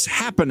keeps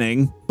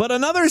happening, but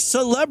another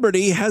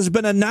celebrity has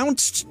been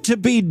announced to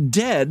be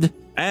dead,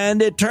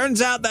 and it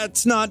turns out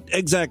that's not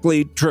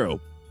exactly true.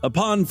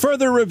 Upon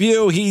further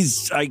review,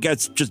 he's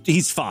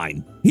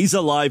fine. He's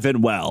alive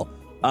and well.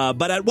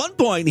 But at one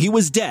point, he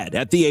was dead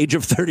at the age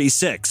of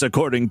 36,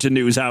 according to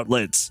news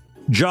outlets.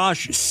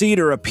 Josh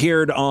Cedar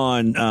appeared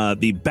on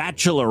The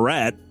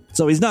Bachelorette,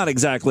 so he's not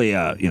exactly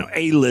a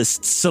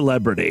A-list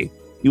celebrity.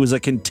 He was a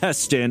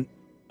contestant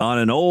on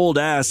an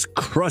old-ass,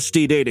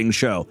 crusty dating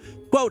show.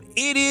 Quote,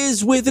 "It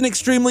is with an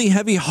extremely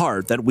heavy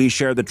heart that we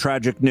share the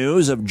tragic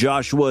news of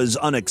Joshua's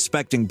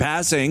unexpected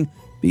passing,"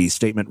 the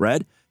statement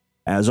read.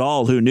 As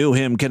all who knew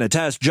him can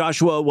attest,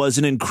 Joshua was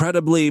an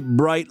incredibly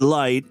bright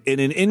light in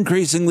an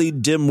increasingly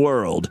dim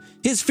world.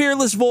 His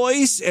fearless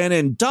voice and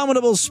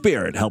indomitable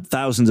spirit helped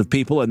thousands of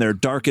people in their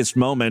darkest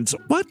moments.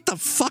 What the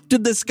fuck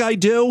did this guy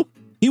do?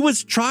 He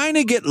was trying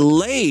to get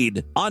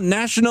laid on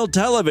national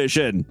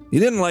television. He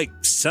didn't,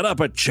 set up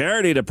a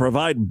charity to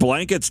provide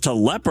blankets to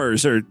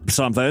lepers or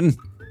something.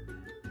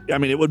 I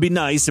mean, it would be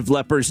nice if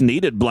lepers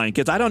needed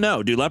blankets. I don't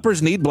know. Do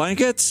lepers need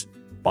blankets?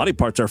 Body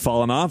parts are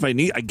falling off. I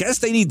guess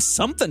they need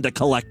something to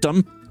collect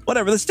them.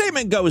 Whatever, the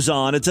statement goes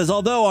on. It says,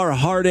 although our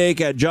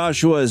heartache at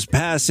Joshua's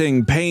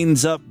passing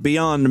pains up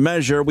beyond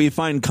measure, we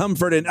find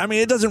comfort in...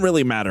 it doesn't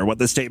really matter what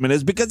the statement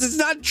is because it's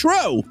not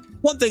true.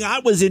 One thing I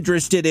was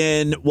interested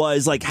in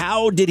was,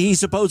 how did he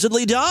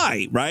supposedly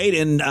die, right?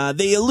 And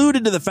they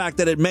alluded to the fact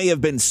that it may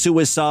have been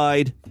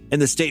suicide. In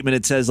the statement,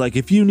 it says,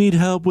 if you need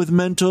help with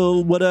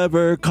mental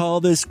whatever, call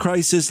this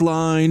crisis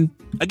line.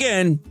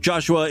 Again,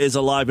 Joshua is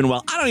alive and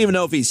well. I don't even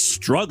know if he's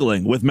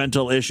struggling with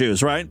mental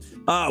issues, right?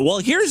 Well,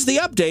 here's the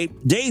update.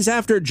 Days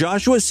after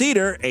Joshua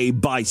Cedar, a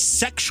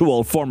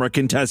bisexual former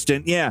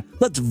contestant,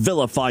 let's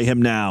vilify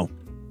him now.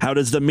 How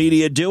does the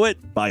media do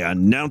it? By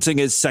announcing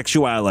his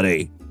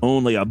sexuality.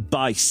 Only a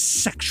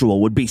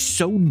bisexual would be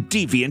so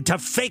deviant to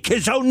fake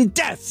his own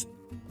death.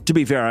 To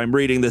be fair, I'm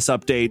reading this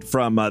update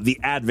from The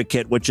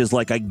Advocate, which is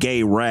like a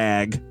gay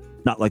rag,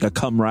 not like a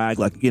cum rag,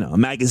 a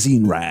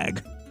magazine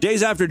rag.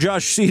 Days after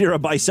Josh Cedar, a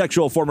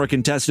bisexual former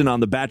contestant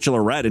on The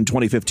Bachelorette in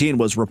 2015,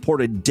 was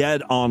reported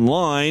dead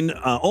online,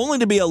 only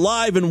to be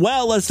alive and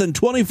well less than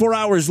 24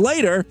 hours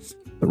later,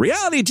 the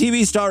reality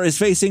TV star is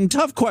facing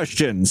tough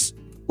questions.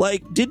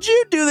 Did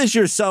you do this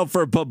yourself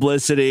for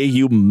publicity,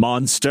 you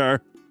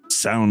monster?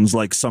 Sounds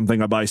like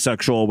something a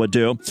bisexual would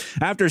do.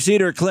 After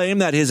Cedar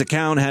claimed that his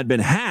account had been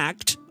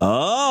hacked.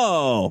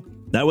 Oh,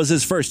 that was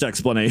his first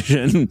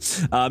explanation.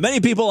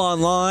 Many people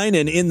online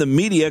and in the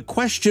media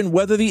questioned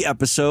whether the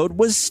episode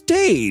was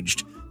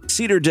staged.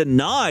 Cedar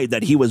denied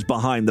that he was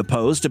behind the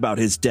post about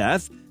his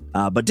death,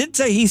 but did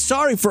say he's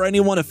sorry for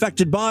anyone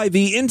affected by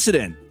the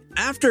incident.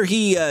 After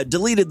he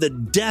deleted the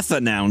death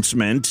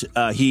announcement,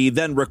 he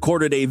then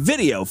recorded a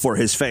video for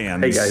his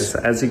fans. Hey guys,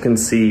 as you can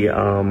see,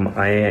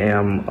 I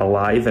am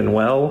alive and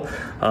well.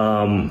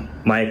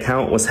 My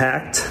account was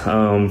hacked.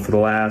 For the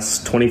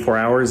last 24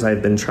 hours,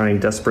 I've been trying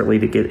desperately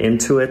to get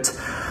into it.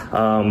 He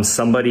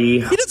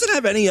doesn't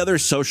have any other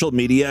social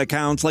media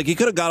accounts. He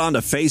could have got onto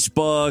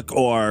Facebook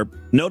or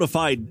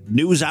notified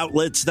news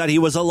outlets that he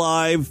was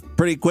alive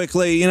pretty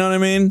quickly. You know what I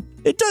mean?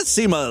 It does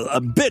seem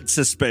a bit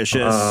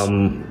suspicious.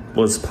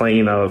 Was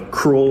playing a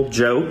cruel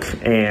joke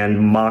and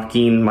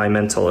mocking my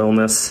mental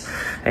illness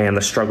and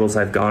the struggles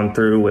I've gone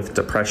through with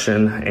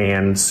depression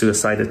and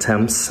suicide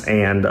attempts.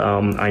 And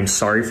I'm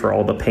sorry for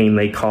all the pain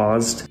they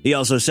caused. He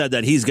also said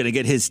that he's going to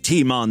get his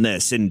team on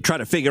this and try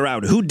to figure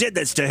out who did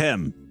this to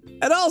him.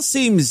 It all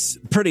seems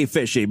pretty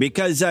fishy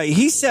because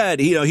he said,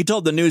 he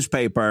told the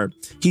newspaper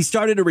he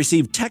started to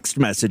receive text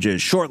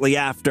messages shortly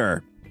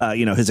after,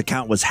 his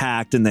account was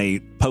hacked and they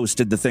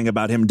posted the thing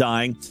about him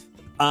dying.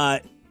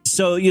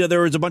 So,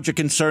 there was a bunch of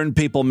concerned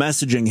people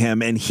messaging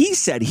him, and he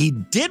said he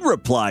did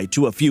reply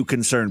to a few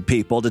concerned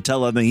people to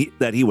tell them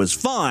that he was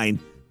fine,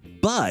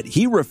 but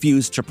he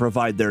refused to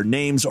provide their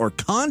names or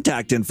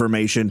contact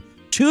information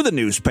to the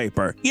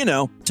newspaper,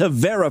 to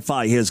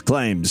verify his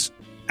claims.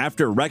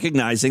 After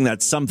recognizing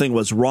that something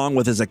was wrong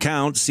with his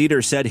account,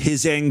 Cedar said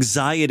his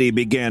anxiety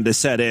began to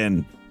set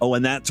in. Oh,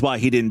 and that's why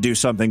he didn't do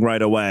something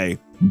right away.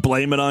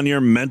 Blame it on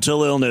your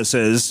mental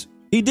illnesses.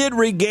 He did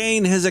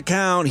regain his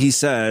account, he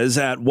says,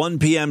 at 1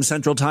 p.m.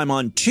 Central Time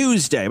on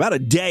Tuesday, about a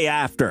day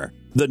after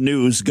the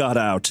news got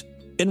out.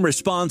 In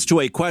response to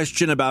a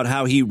question about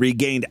how he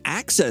regained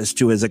access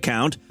to his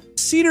account,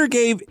 Cedar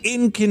gave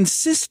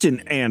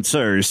inconsistent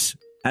answers.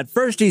 At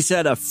first, he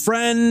said a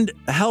friend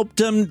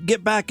helped him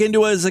get back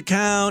into his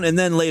account, and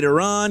then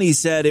later on, he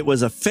said it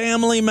was a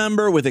family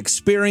member with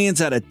experience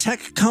at a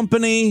tech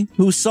company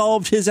who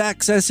solved his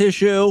access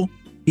issue.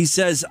 He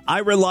says, I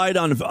relied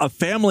on a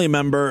family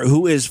member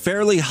who is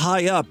fairly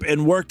high up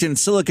and worked in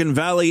Silicon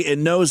Valley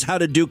and knows how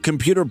to do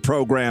computer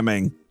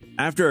programming.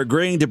 After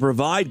agreeing to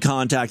provide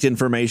contact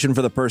information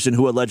for the person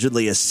who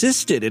allegedly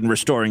assisted in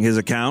restoring his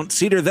account,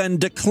 Cedar then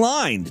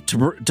declined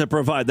to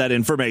provide that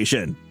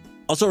information.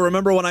 Also,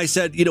 remember when I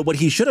said, what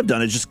he should have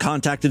done is just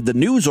contacted the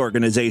news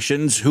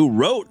organizations who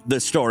wrote the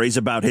stories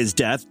about his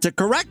death to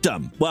correct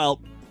him. Well,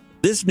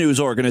 this news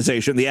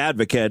organization, The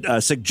Advocate,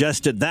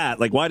 suggested that.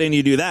 Like, why didn't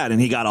you do that?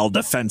 And he got all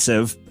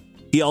defensive.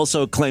 He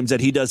also claims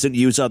that he doesn't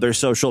use other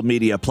social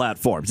media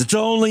platforms. It's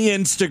only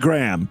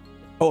Instagram.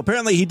 Oh,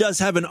 apparently he does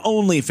have an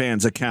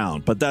OnlyFans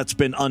account, but that's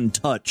been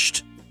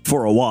untouched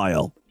for a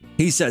while.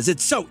 He says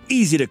it's so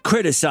easy to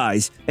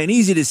criticize and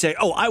easy to say,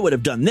 oh, I would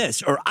have done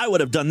this or I would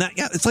have done that.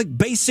 Yeah, it's like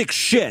basic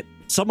shit.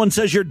 Someone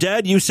says you're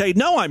dead. You say,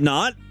 no, I'm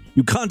not.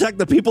 You contact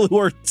the people who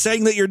are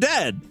saying that you're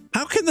dead.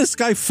 How can this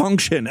guy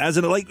function as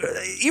even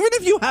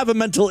if you have a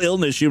mental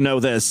illness, you know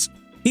this.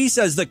 He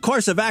says the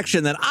course of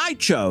action that I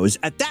chose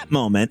at that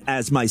moment,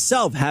 as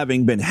myself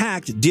having been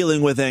hacked,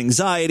 dealing with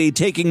anxiety,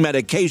 taking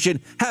medication,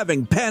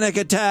 having panic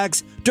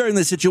attacks during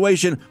the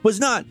situation, was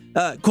not,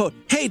 quote,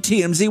 hey,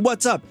 TMZ,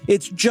 what's up?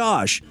 It's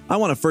Josh. I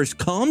want to first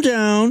calm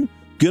down,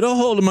 get a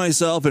hold of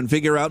myself, and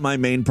figure out my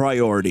main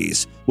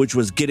priorities, which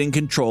was getting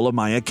control of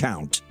my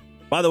account.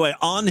 By the way,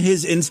 on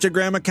his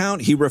Instagram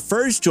account, he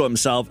refers to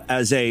himself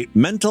as a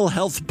mental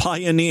health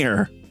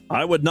pioneer.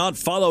 I would not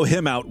follow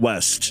him out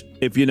west,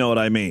 if you know what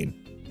I mean.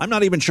 I'm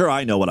not even sure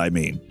I know what I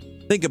mean.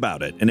 Think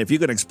about it. And if you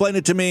can explain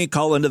it to me,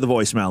 call into the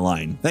voicemail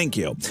line. Thank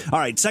you. All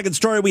right, second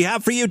story we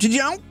have for you. Did you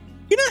know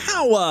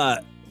how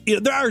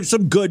there are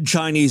some good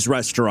Chinese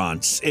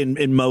restaurants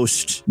in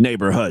most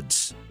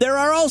neighborhoods. There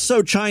are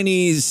also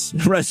Chinese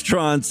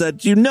restaurants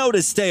that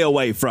to stay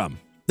away from.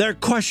 They're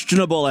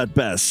questionable at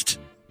best.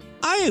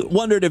 I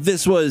wondered if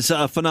this was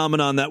a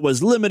phenomenon that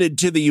was limited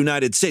to the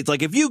United States.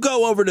 Like, if you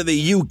go over to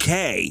the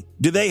UK,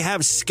 do they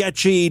have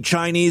sketchy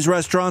Chinese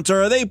restaurants,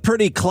 or are they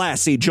pretty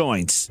classy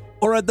joints?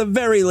 Or at the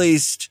very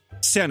least,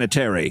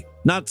 sanitary,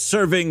 not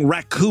serving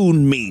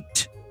raccoon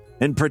meat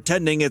and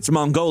pretending it's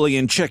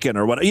Mongolian chicken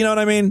or what? You know what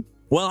I mean?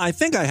 Well, I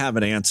think I have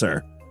an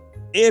answer.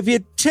 If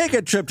you take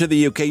a trip to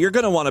the UK, you're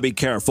going to want to be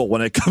careful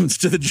when it comes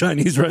to the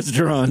Chinese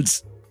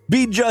restaurants.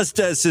 Be just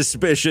as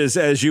suspicious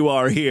as you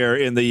are here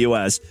in the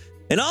US.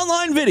 An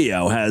online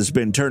video has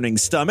been turning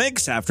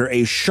stomachs after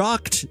a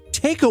shocked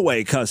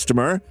takeaway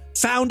customer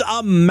found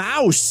a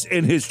mouse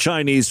in his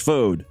Chinese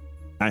food.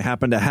 I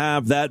happen to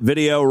have that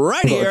video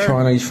right here. I've got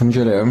a Chinese from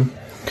Gillingham.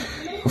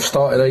 I've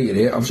started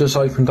eating it. I've just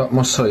opened up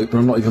my soup, and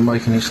I'm not even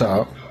making this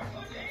up.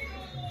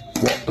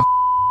 What the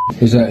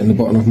is that in the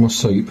bottom of my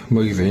soup?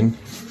 Moving.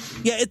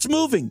 Yeah, it's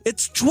moving.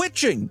 It's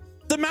twitching.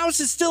 The mouse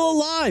is still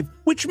alive,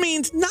 which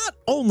means not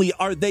only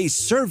are they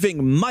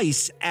serving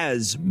mice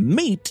as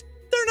meat,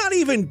 they're not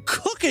even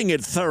cooking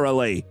it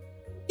thoroughly.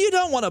 You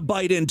don't want to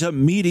bite into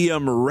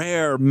medium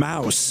rare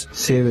mouse.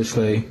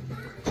 Seriously?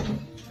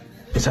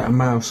 Is that a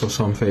mouse or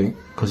something?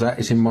 Because that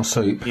is in my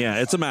soup. Yeah,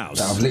 it's a mouse.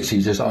 That I've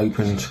literally just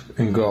opened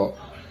and got.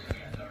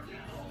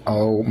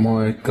 Oh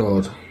my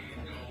god.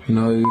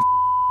 No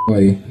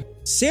way.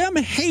 Sam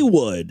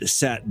Haywood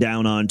sat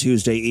down on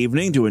Tuesday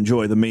evening to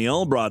enjoy the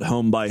meal brought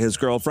home by his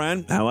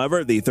girlfriend.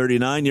 However, the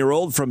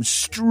 39-year-old from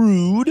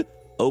Strood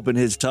opened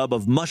his tub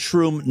of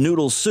mushroom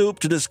noodle soup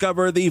to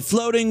discover the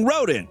floating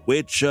rodent,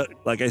 which,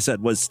 like I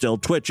said, was still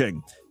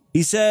twitching.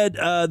 He said,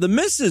 the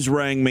missus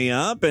rang me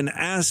up and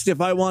asked if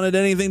I wanted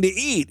anything to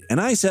eat,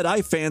 and I said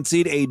I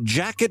fancied a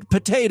jacket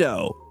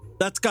potato.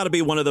 That's got to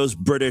be one of those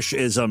British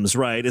isms,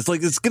 right? It's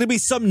like it's going to be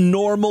some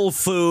normal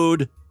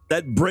food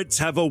that Brits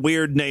have a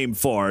weird name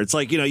for. It's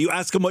like, you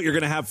ask them what you're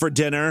going to have for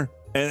dinner,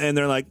 and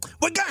they're like,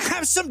 we're going to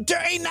have some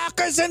dirty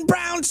knockers and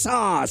brown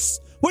sauce.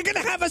 We're going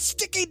to have a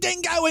sticky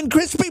dingo and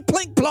crispy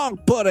Plink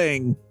Plonk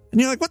pudding. And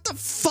you're like, what the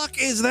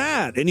fuck is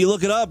that? And you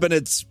look it up and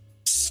it's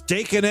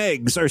steak and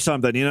eggs or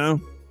something,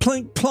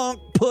 Plink Plonk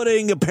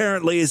pudding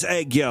apparently is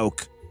egg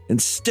yolk.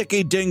 And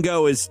sticky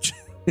dingo is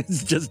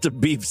just a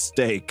beef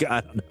steak.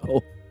 I don't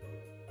know.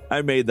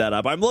 I made that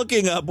up. I'm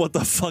looking up what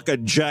the fuck a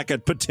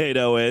jacket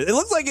potato is. It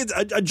looks like it's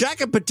a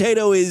jacket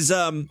potato is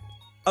a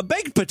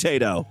baked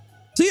potato.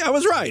 See, I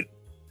was right.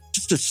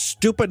 Just a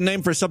stupid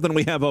name for something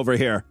we have over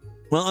here.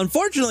 Well,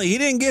 unfortunately, he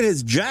didn't get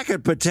his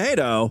jacket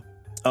potato.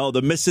 Oh,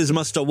 the missus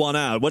must have won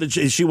out. What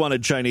did she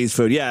wanted Chinese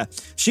food? Yeah,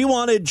 she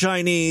wanted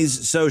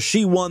Chinese, so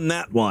she won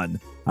that one.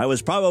 I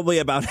was probably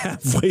about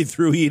halfway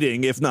through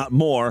eating, if not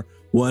more,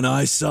 when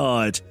I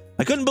saw it.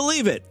 I couldn't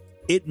believe it.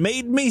 It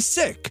made me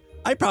sick.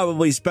 I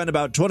probably spent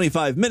about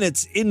 25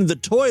 minutes in the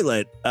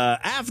toilet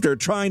after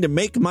trying to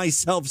make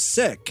myself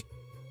sick.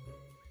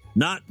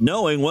 Not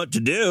knowing what to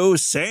do,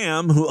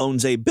 Sam, who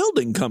owns a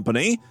building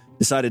company,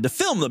 decided to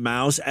film the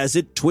mouse as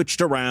it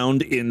twitched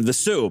around in the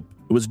soup.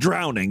 It was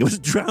drowning. It was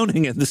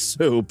drowning in the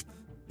soup.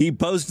 He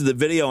posted the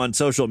video on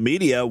social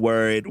media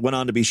where it went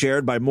on to be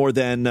shared by more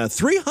than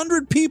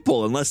 300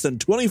 people in less than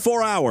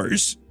 24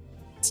 hours.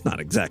 It's not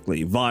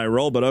exactly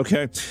viral, but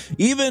okay.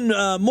 Even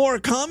more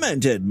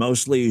commented,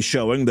 mostly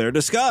showing their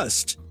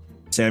disgust.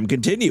 Sam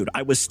continued,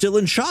 I was still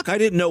in shock. I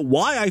didn't know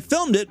why I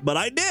filmed it, but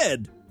I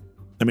did.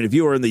 I mean, if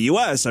you were in the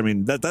U.S., I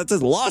mean, that's a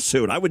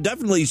lawsuit. I would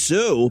definitely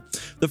sue.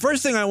 The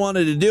first thing I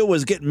wanted to do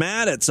was get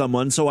mad at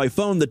someone, so I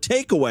phoned the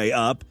takeaway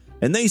up,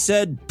 and they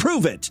said,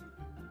 prove it.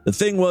 The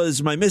thing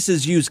was, my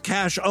missus used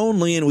cash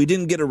only, and we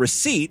didn't get a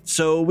receipt,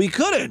 so we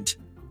couldn't.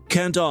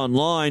 Kent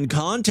Online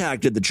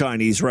contacted the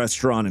Chinese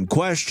restaurant in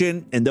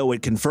question, and though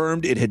it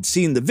confirmed it had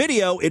seen the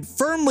video, it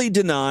firmly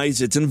denies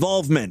its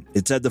involvement.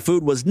 It said the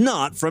food was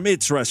not from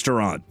its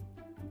restaurant.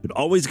 You should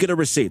always get a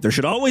receipt. There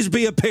should always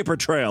be a paper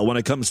trail when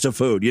it comes to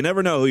food. You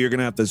never know who you're going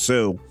to have to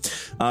sue.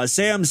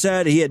 Sam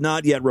said he had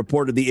not yet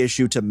reported the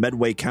issue to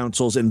Medway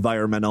Council's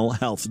Environmental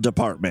Health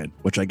Department,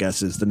 which I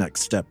guess is the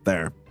next step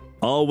there.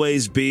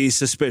 Always be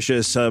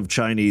suspicious of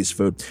Chinese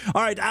food.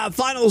 All right,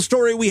 final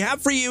story we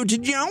have for you.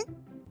 Did you?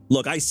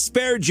 Look, I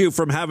spared you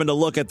from having to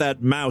look at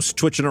that mouse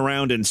twitching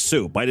around in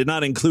soup. I did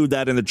not include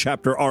that in the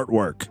chapter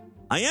artwork.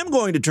 I am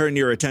going to turn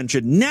your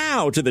attention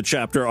now to the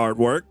chapter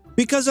artwork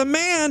because a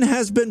man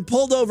has been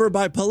pulled over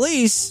by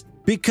police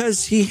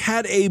because he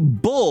had a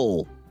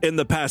bull in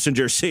the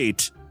passenger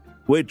seat,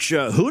 which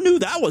who knew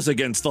that was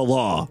against the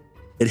law?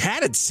 It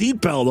had its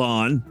seatbelt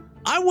on.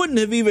 I wouldn't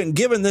have even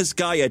given this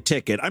guy a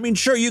ticket. I mean,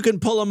 sure, you can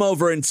pull him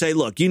over and say,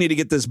 look, you need to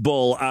get this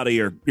bull out of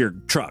your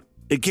truck.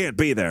 It can't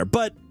be there,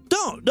 but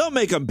Don't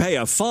make him pay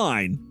a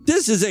fine.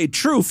 This is a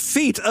true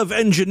feat of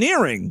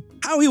engineering.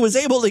 How he was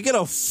able to get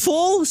a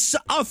full-size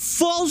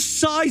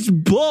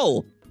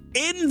bull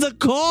in the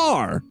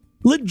car.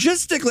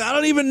 Logistically, I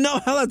don't even know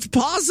how that's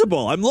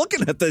possible. I'm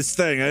looking at this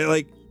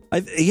thing.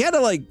 He had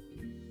to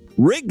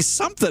rig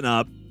something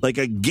up, like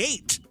a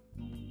gate,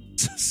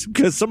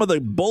 because some of the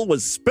bull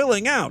was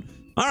spilling out.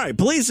 All right,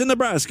 police in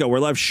Nebraska were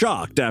left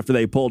shocked after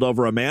they pulled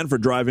over a man for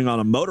driving on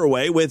a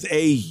motorway with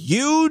a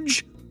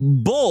huge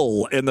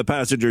bull in the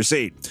passenger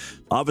seat.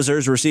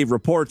 Officers received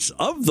reports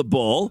of the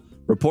bull,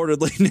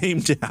 reportedly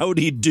named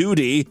Howdy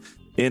Doody,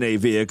 in a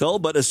vehicle,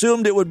 but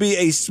assumed it would be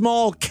a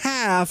small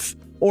calf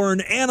or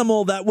an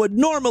animal that would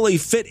normally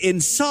fit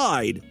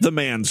inside the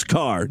man's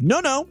car.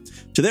 No.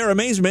 To their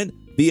amazement,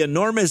 the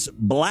enormous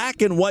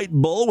black and white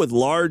bull with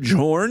large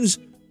horns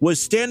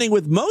was standing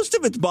with most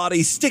of its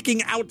body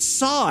sticking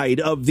outside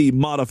of the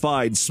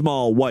modified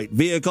small white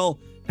vehicle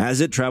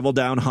as it traveled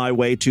down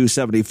Highway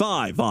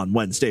 275 on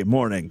Wednesday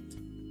morning.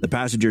 The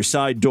passenger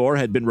side door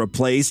had been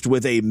replaced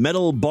with a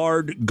metal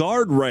barred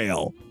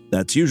guardrail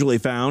that's usually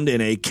found in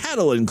a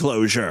cattle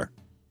enclosure.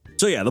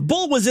 So yeah, the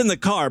bull was in the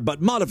car,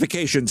 but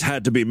modifications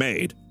had to be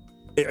made,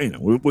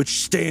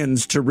 which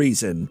stands to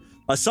reason.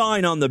 A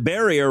sign on the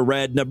barrier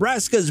read,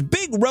 Nebraska's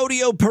Big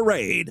Rodeo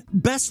Parade,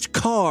 Best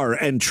Car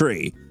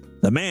Entry.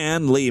 The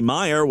man, Lee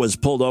Meyer, was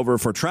pulled over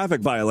for traffic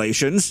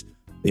violations.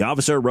 The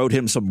officer wrote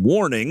him some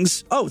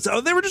warnings. Oh,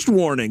 so they were just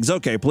warnings.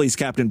 Okay, Police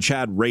Captain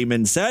Chad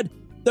Raymond said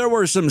there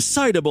were some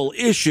citable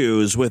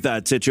issues with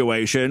that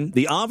situation.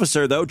 The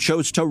officer, though,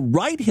 chose to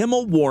write him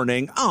a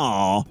warning.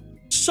 Aw,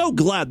 so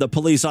glad the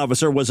police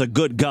officer was a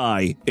good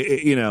guy,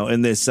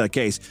 in this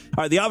case.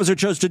 All right, the officer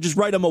chose to just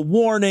write him a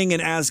warning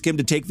and ask him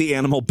to take the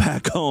animal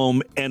back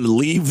home and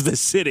leave the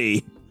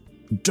city.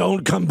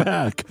 Don't come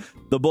back.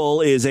 The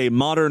bull is a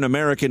modern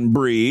American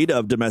breed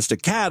of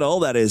domestic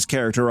cattle that is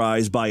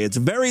characterized by its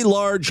very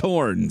large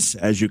horns.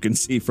 As you can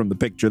see from the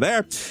picture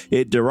there,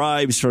 it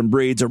derives from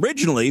breeds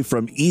originally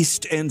from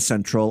East and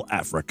Central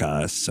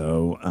Africa.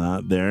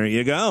 So there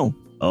you go.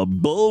 A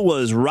bull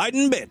was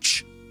riding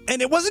bitch. And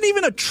it wasn't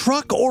even a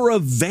truck or a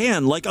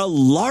van, like a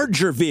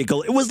larger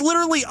vehicle. It was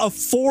literally a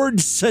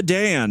Ford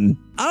sedan.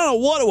 I don't know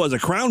what it was, a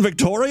Crown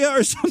Victoria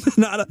or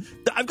something.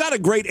 I've got a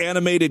great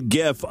animated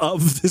GIF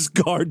of this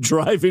car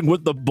driving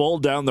with the bull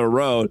down the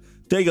road.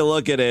 Take a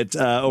look at it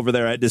over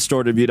there at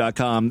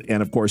distortedview.com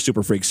and, of course,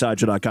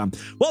 superfreaksideshow.com.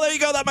 Well, there you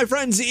go. That, my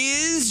friends,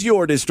 is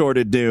your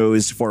Distorted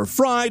News for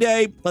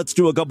Friday. Let's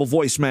do a couple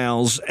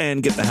voicemails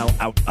and get the hell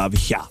out of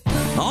here.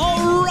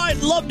 All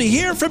right, love to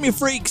hear from you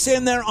freaks,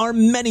 and there are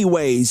many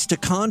ways to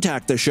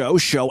contact the show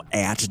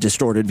at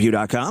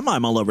distortedview.com.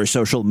 I'm all over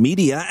social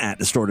media at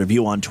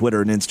distortedview on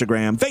Twitter and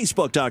Instagram,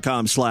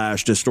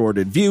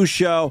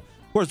 facebook.com/distortedviewshow. Of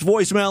course,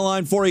 voicemail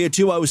line for you,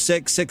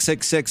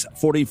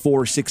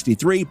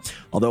 206-666-4463.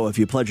 Although if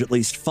you pledge at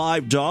least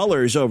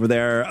 $5 over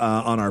there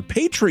on our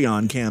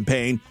Patreon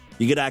campaign,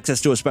 you get access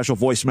to a special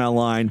voicemail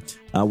line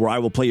where I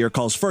will play your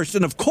calls first.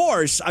 And of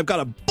course, I've got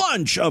a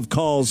bunch of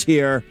calls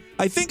here.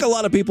 I think a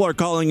lot of people are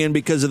calling in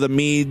because of the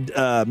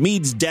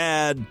Mead's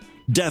Dad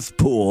death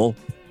pool.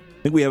 I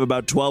think we have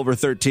about 12 or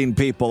 13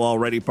 people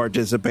already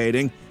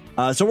participating.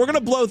 So we're going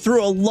to blow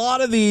through a lot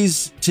of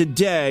these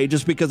today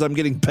just because I'm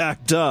getting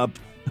backed up.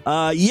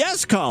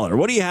 Yes, caller,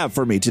 what do you have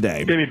for me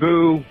today? Jimmy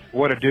Boo,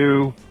 what a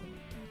do.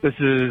 This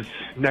is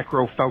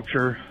Necro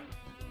Foucher.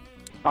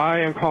 I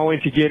am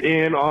calling to get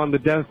in on the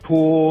death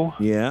pool.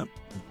 Yeah.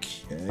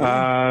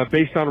 Okay.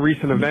 Based on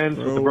recent events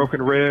with the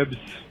broken ribs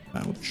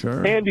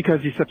Voucher. And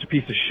because he's such a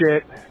piece of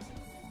shit,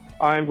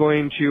 I'm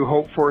going to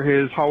hope for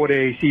his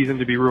holiday season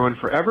to be ruined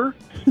forever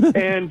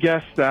and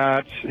guess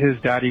that his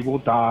daddy will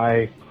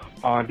die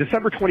on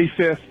December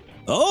 25th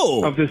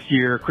of this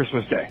year,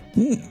 Christmas Day.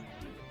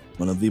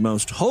 One of the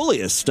most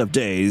holiest of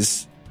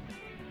days.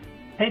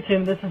 Hey,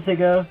 Tim, this is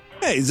Dingo.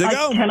 Hey, Dingo.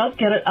 I cannot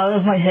get it out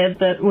of my head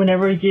that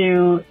whenever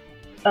you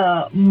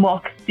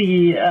mock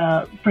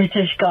the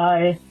British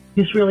guy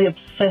who's really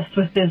obsessed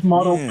with this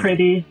model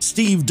Pretty,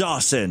 Steve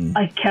Dawson,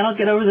 I cannot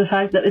get over the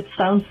fact that it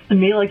sounds to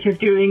me like you're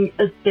doing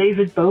a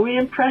David Bowie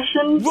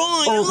impression.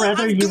 Right, or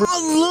rather I've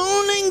got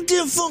learning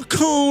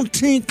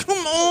difficulty.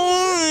 Come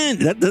on.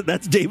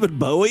 That's David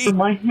Bowie?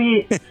 Remind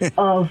me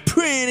of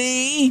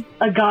Pretty,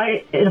 a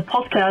guy in a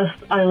podcast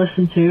I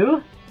listen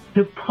to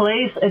who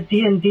plays a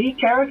D&D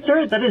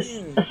character that is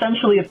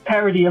essentially a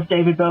parody of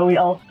David Bowie.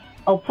 I'll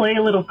play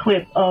a little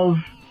clip of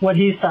what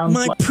he sounds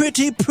like. My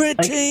pretty,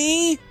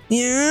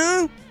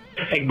 yeah?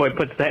 Egg boy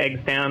puts the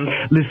eggs down.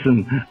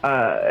 Listen,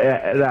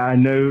 I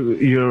know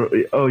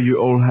you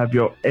all have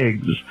your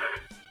eggs.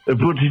 But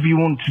if you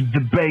wanted the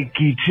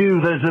bakey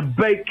too, there's a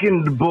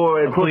bacon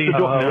boy across the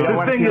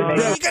door. The thing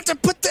is, you got to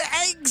put the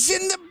eggs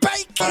in the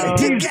bacon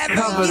he's together.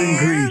 covered in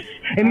grease.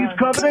 And he's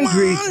covered in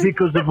grease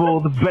because of all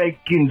the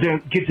bacon.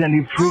 Don't get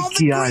any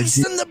freaky eyes.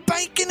 And the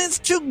bacon is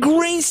too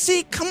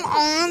greasy. Come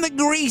on, the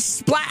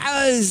grease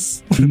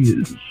splatters.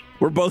 Yes.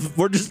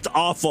 We're just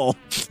awful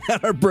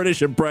at our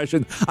British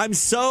impression. I'm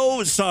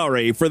so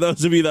sorry for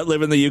those of you that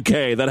live in the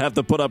UK that have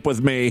to put up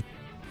with me.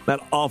 That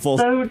awful,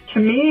 So to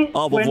me,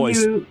 awful when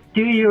voice. you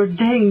do your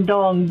ding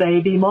dong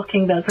baby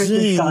mocking that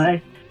British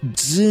guy,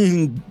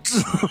 you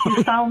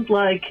sound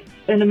like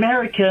an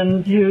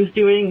American who's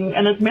doing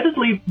an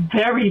admittedly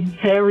very,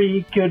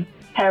 very good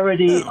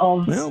parody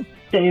of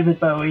David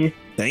Bowie.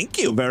 Thank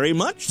you very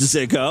much,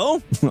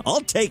 Zico.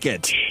 I'll take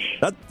it.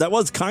 That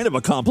was kind of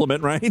a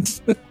compliment,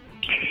 right?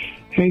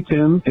 Hey,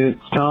 Tim.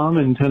 It's Tom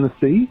in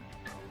Tennessee.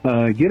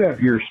 Get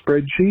out your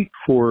spreadsheet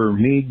for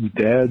Mead's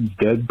dad's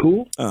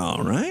Deadpool.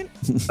 All right.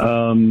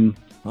 I'm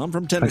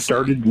from Tennessee. I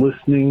started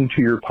listening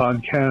to your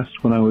podcast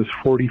when I was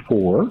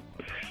 44.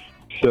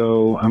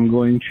 So I'm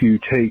going to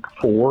take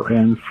 4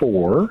 and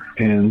 4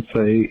 and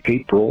say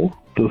April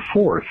the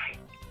 4th,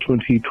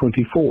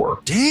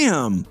 2024.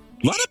 Damn.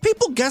 A lot of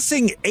people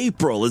guessing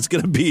April is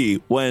going to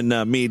be when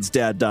Mead's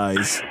dad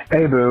dies.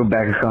 Hey, Boo.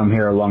 Back at home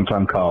here, a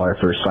long-time caller,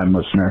 first-time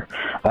listener.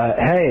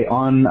 Hey,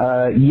 on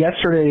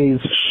yesterday's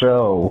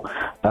show,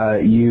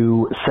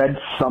 you said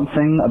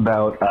something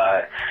about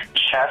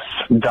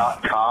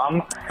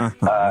chess.com.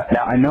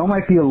 Now, I know it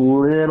might be a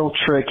little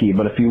tricky,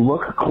 but if you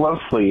look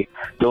closely,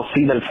 you'll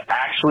see that it's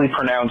actually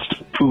pronounced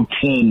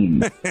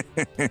poutine.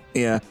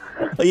 Yeah,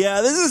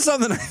 this is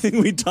something I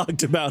think we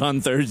talked about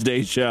on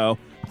Thursday's show.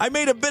 I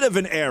made a bit of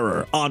an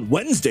error on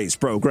Wednesday's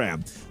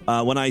program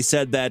when I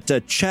said that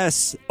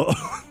chess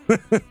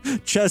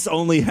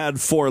only had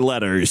 4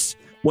 letters,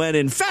 when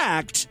in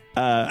fact,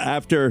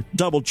 after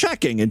double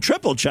checking and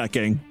triple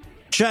checking,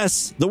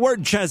 the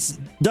word chess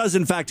does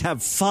in fact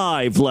have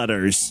 5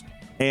 letters.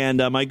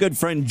 And my good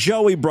friend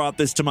Joey brought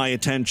this to my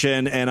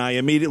attention, and I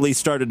immediately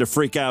started to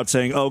freak out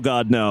saying, oh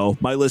God, no,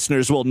 my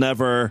listeners will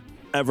never,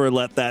 ever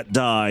let that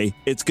die.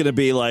 It's going to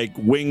be like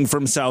Wing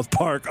from South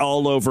Park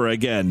all over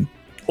again.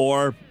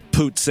 Or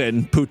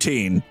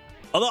poutine.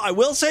 Although I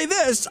will say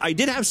this, I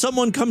did have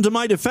someone come to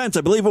my defense.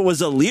 I believe it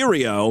was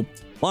Illyrio,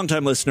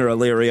 longtime listener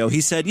Illyrio.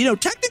 He said,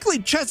 technically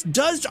chess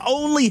does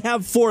only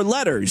have 4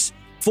 letters,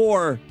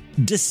 4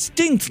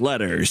 distinct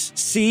letters,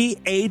 C,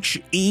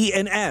 H, E,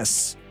 and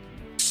S.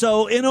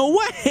 So in a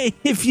way,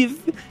 if you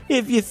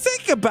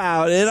think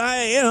about it,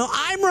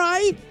 I'm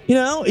right,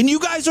 and you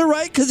guys are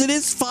right because it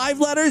is 5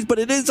 letters, but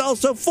it is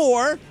also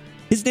 4.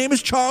 His name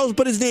is Charles,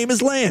 but his name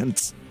is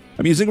Lance.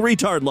 I'm using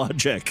retard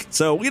logic.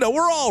 So,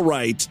 we're all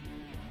right.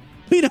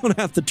 We don't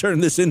have to turn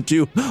this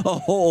into a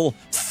whole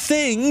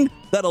thing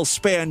that'll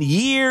span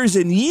years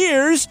and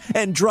years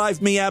and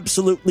drive me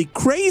absolutely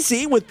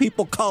crazy with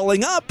people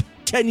calling up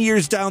 10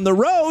 years down the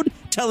road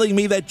telling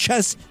me that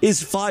chess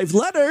is 5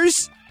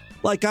 letters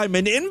like I'm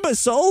an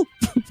imbecile,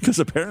 because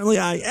apparently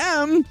I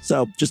am.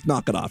 So just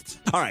knock it off.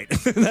 All right.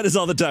 That is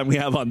all the time we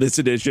have on this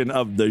edition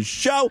of the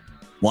show.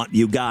 Want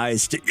you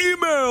guys to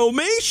email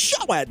me,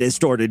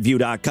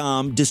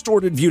 show@distortedview.com.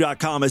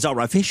 Distortedview.com is our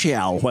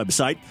official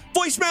website.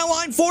 Voicemail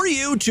line for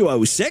you,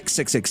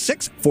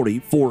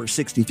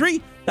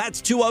 206-666-4463.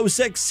 That's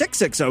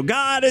 206-660.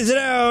 God, is it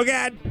oh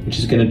God? Which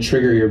is going to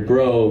trigger your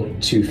bro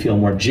to feel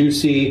more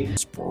juicy.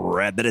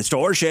 Spread the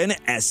distortion.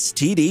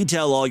 STD.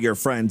 Tell all your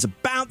friends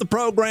about the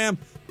program.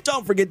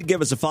 Don't forget to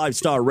give us a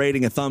 5-star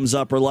rating, a thumbs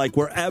up, or like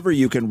wherever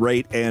you can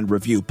rate and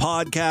review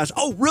podcasts.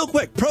 Oh, real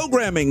quick,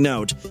 programming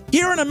note.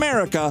 Here in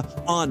America,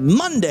 on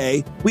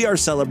Monday, we are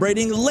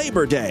celebrating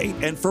Labor Day.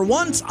 And for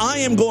once, I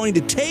am going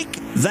to take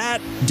that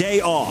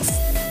day off.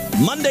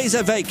 Monday's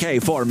a vacay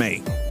for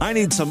me. I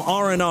need some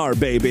R&R,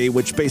 baby,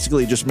 which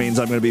basically just means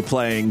I'm going to be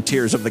playing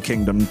Tears of the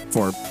Kingdom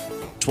for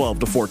 12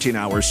 to 14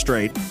 hours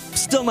straight.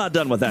 Still not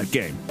done with that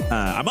game.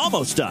 I'm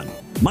almost done.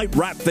 Might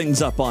wrap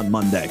things up on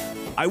Monday.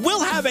 I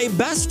will have a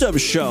best of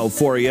show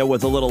for you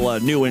with a little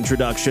new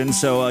introduction,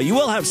 so you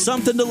will have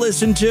something to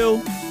listen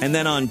to. And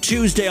then on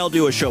Tuesday, I'll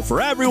do a show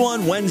for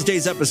everyone.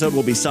 Wednesday's episode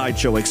will be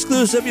Sideshow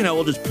exclusive. You know,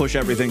 we'll just push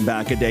everything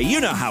back a day.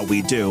 You know how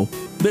we do.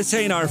 This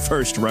ain't our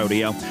first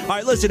rodeo. All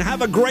right, listen,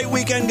 have a great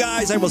weekend,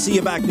 guys. I will see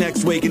you back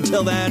next week.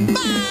 Until then,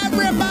 bye,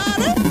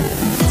 everybody.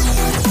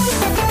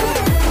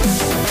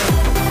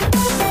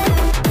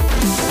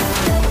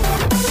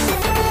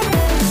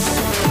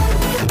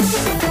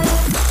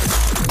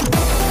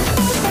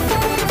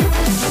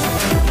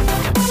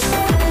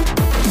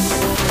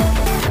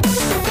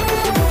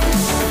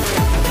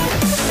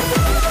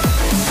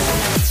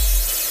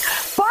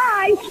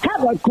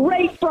 Have a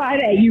great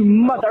Friday, you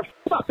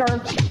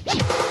motherfucker!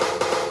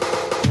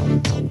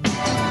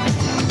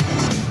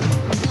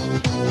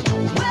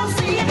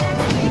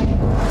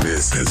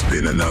 This has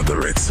been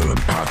another excellent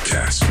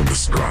podcast from the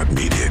Scribe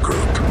Media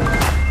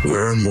Group.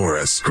 Learn more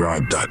at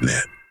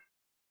scribe.net.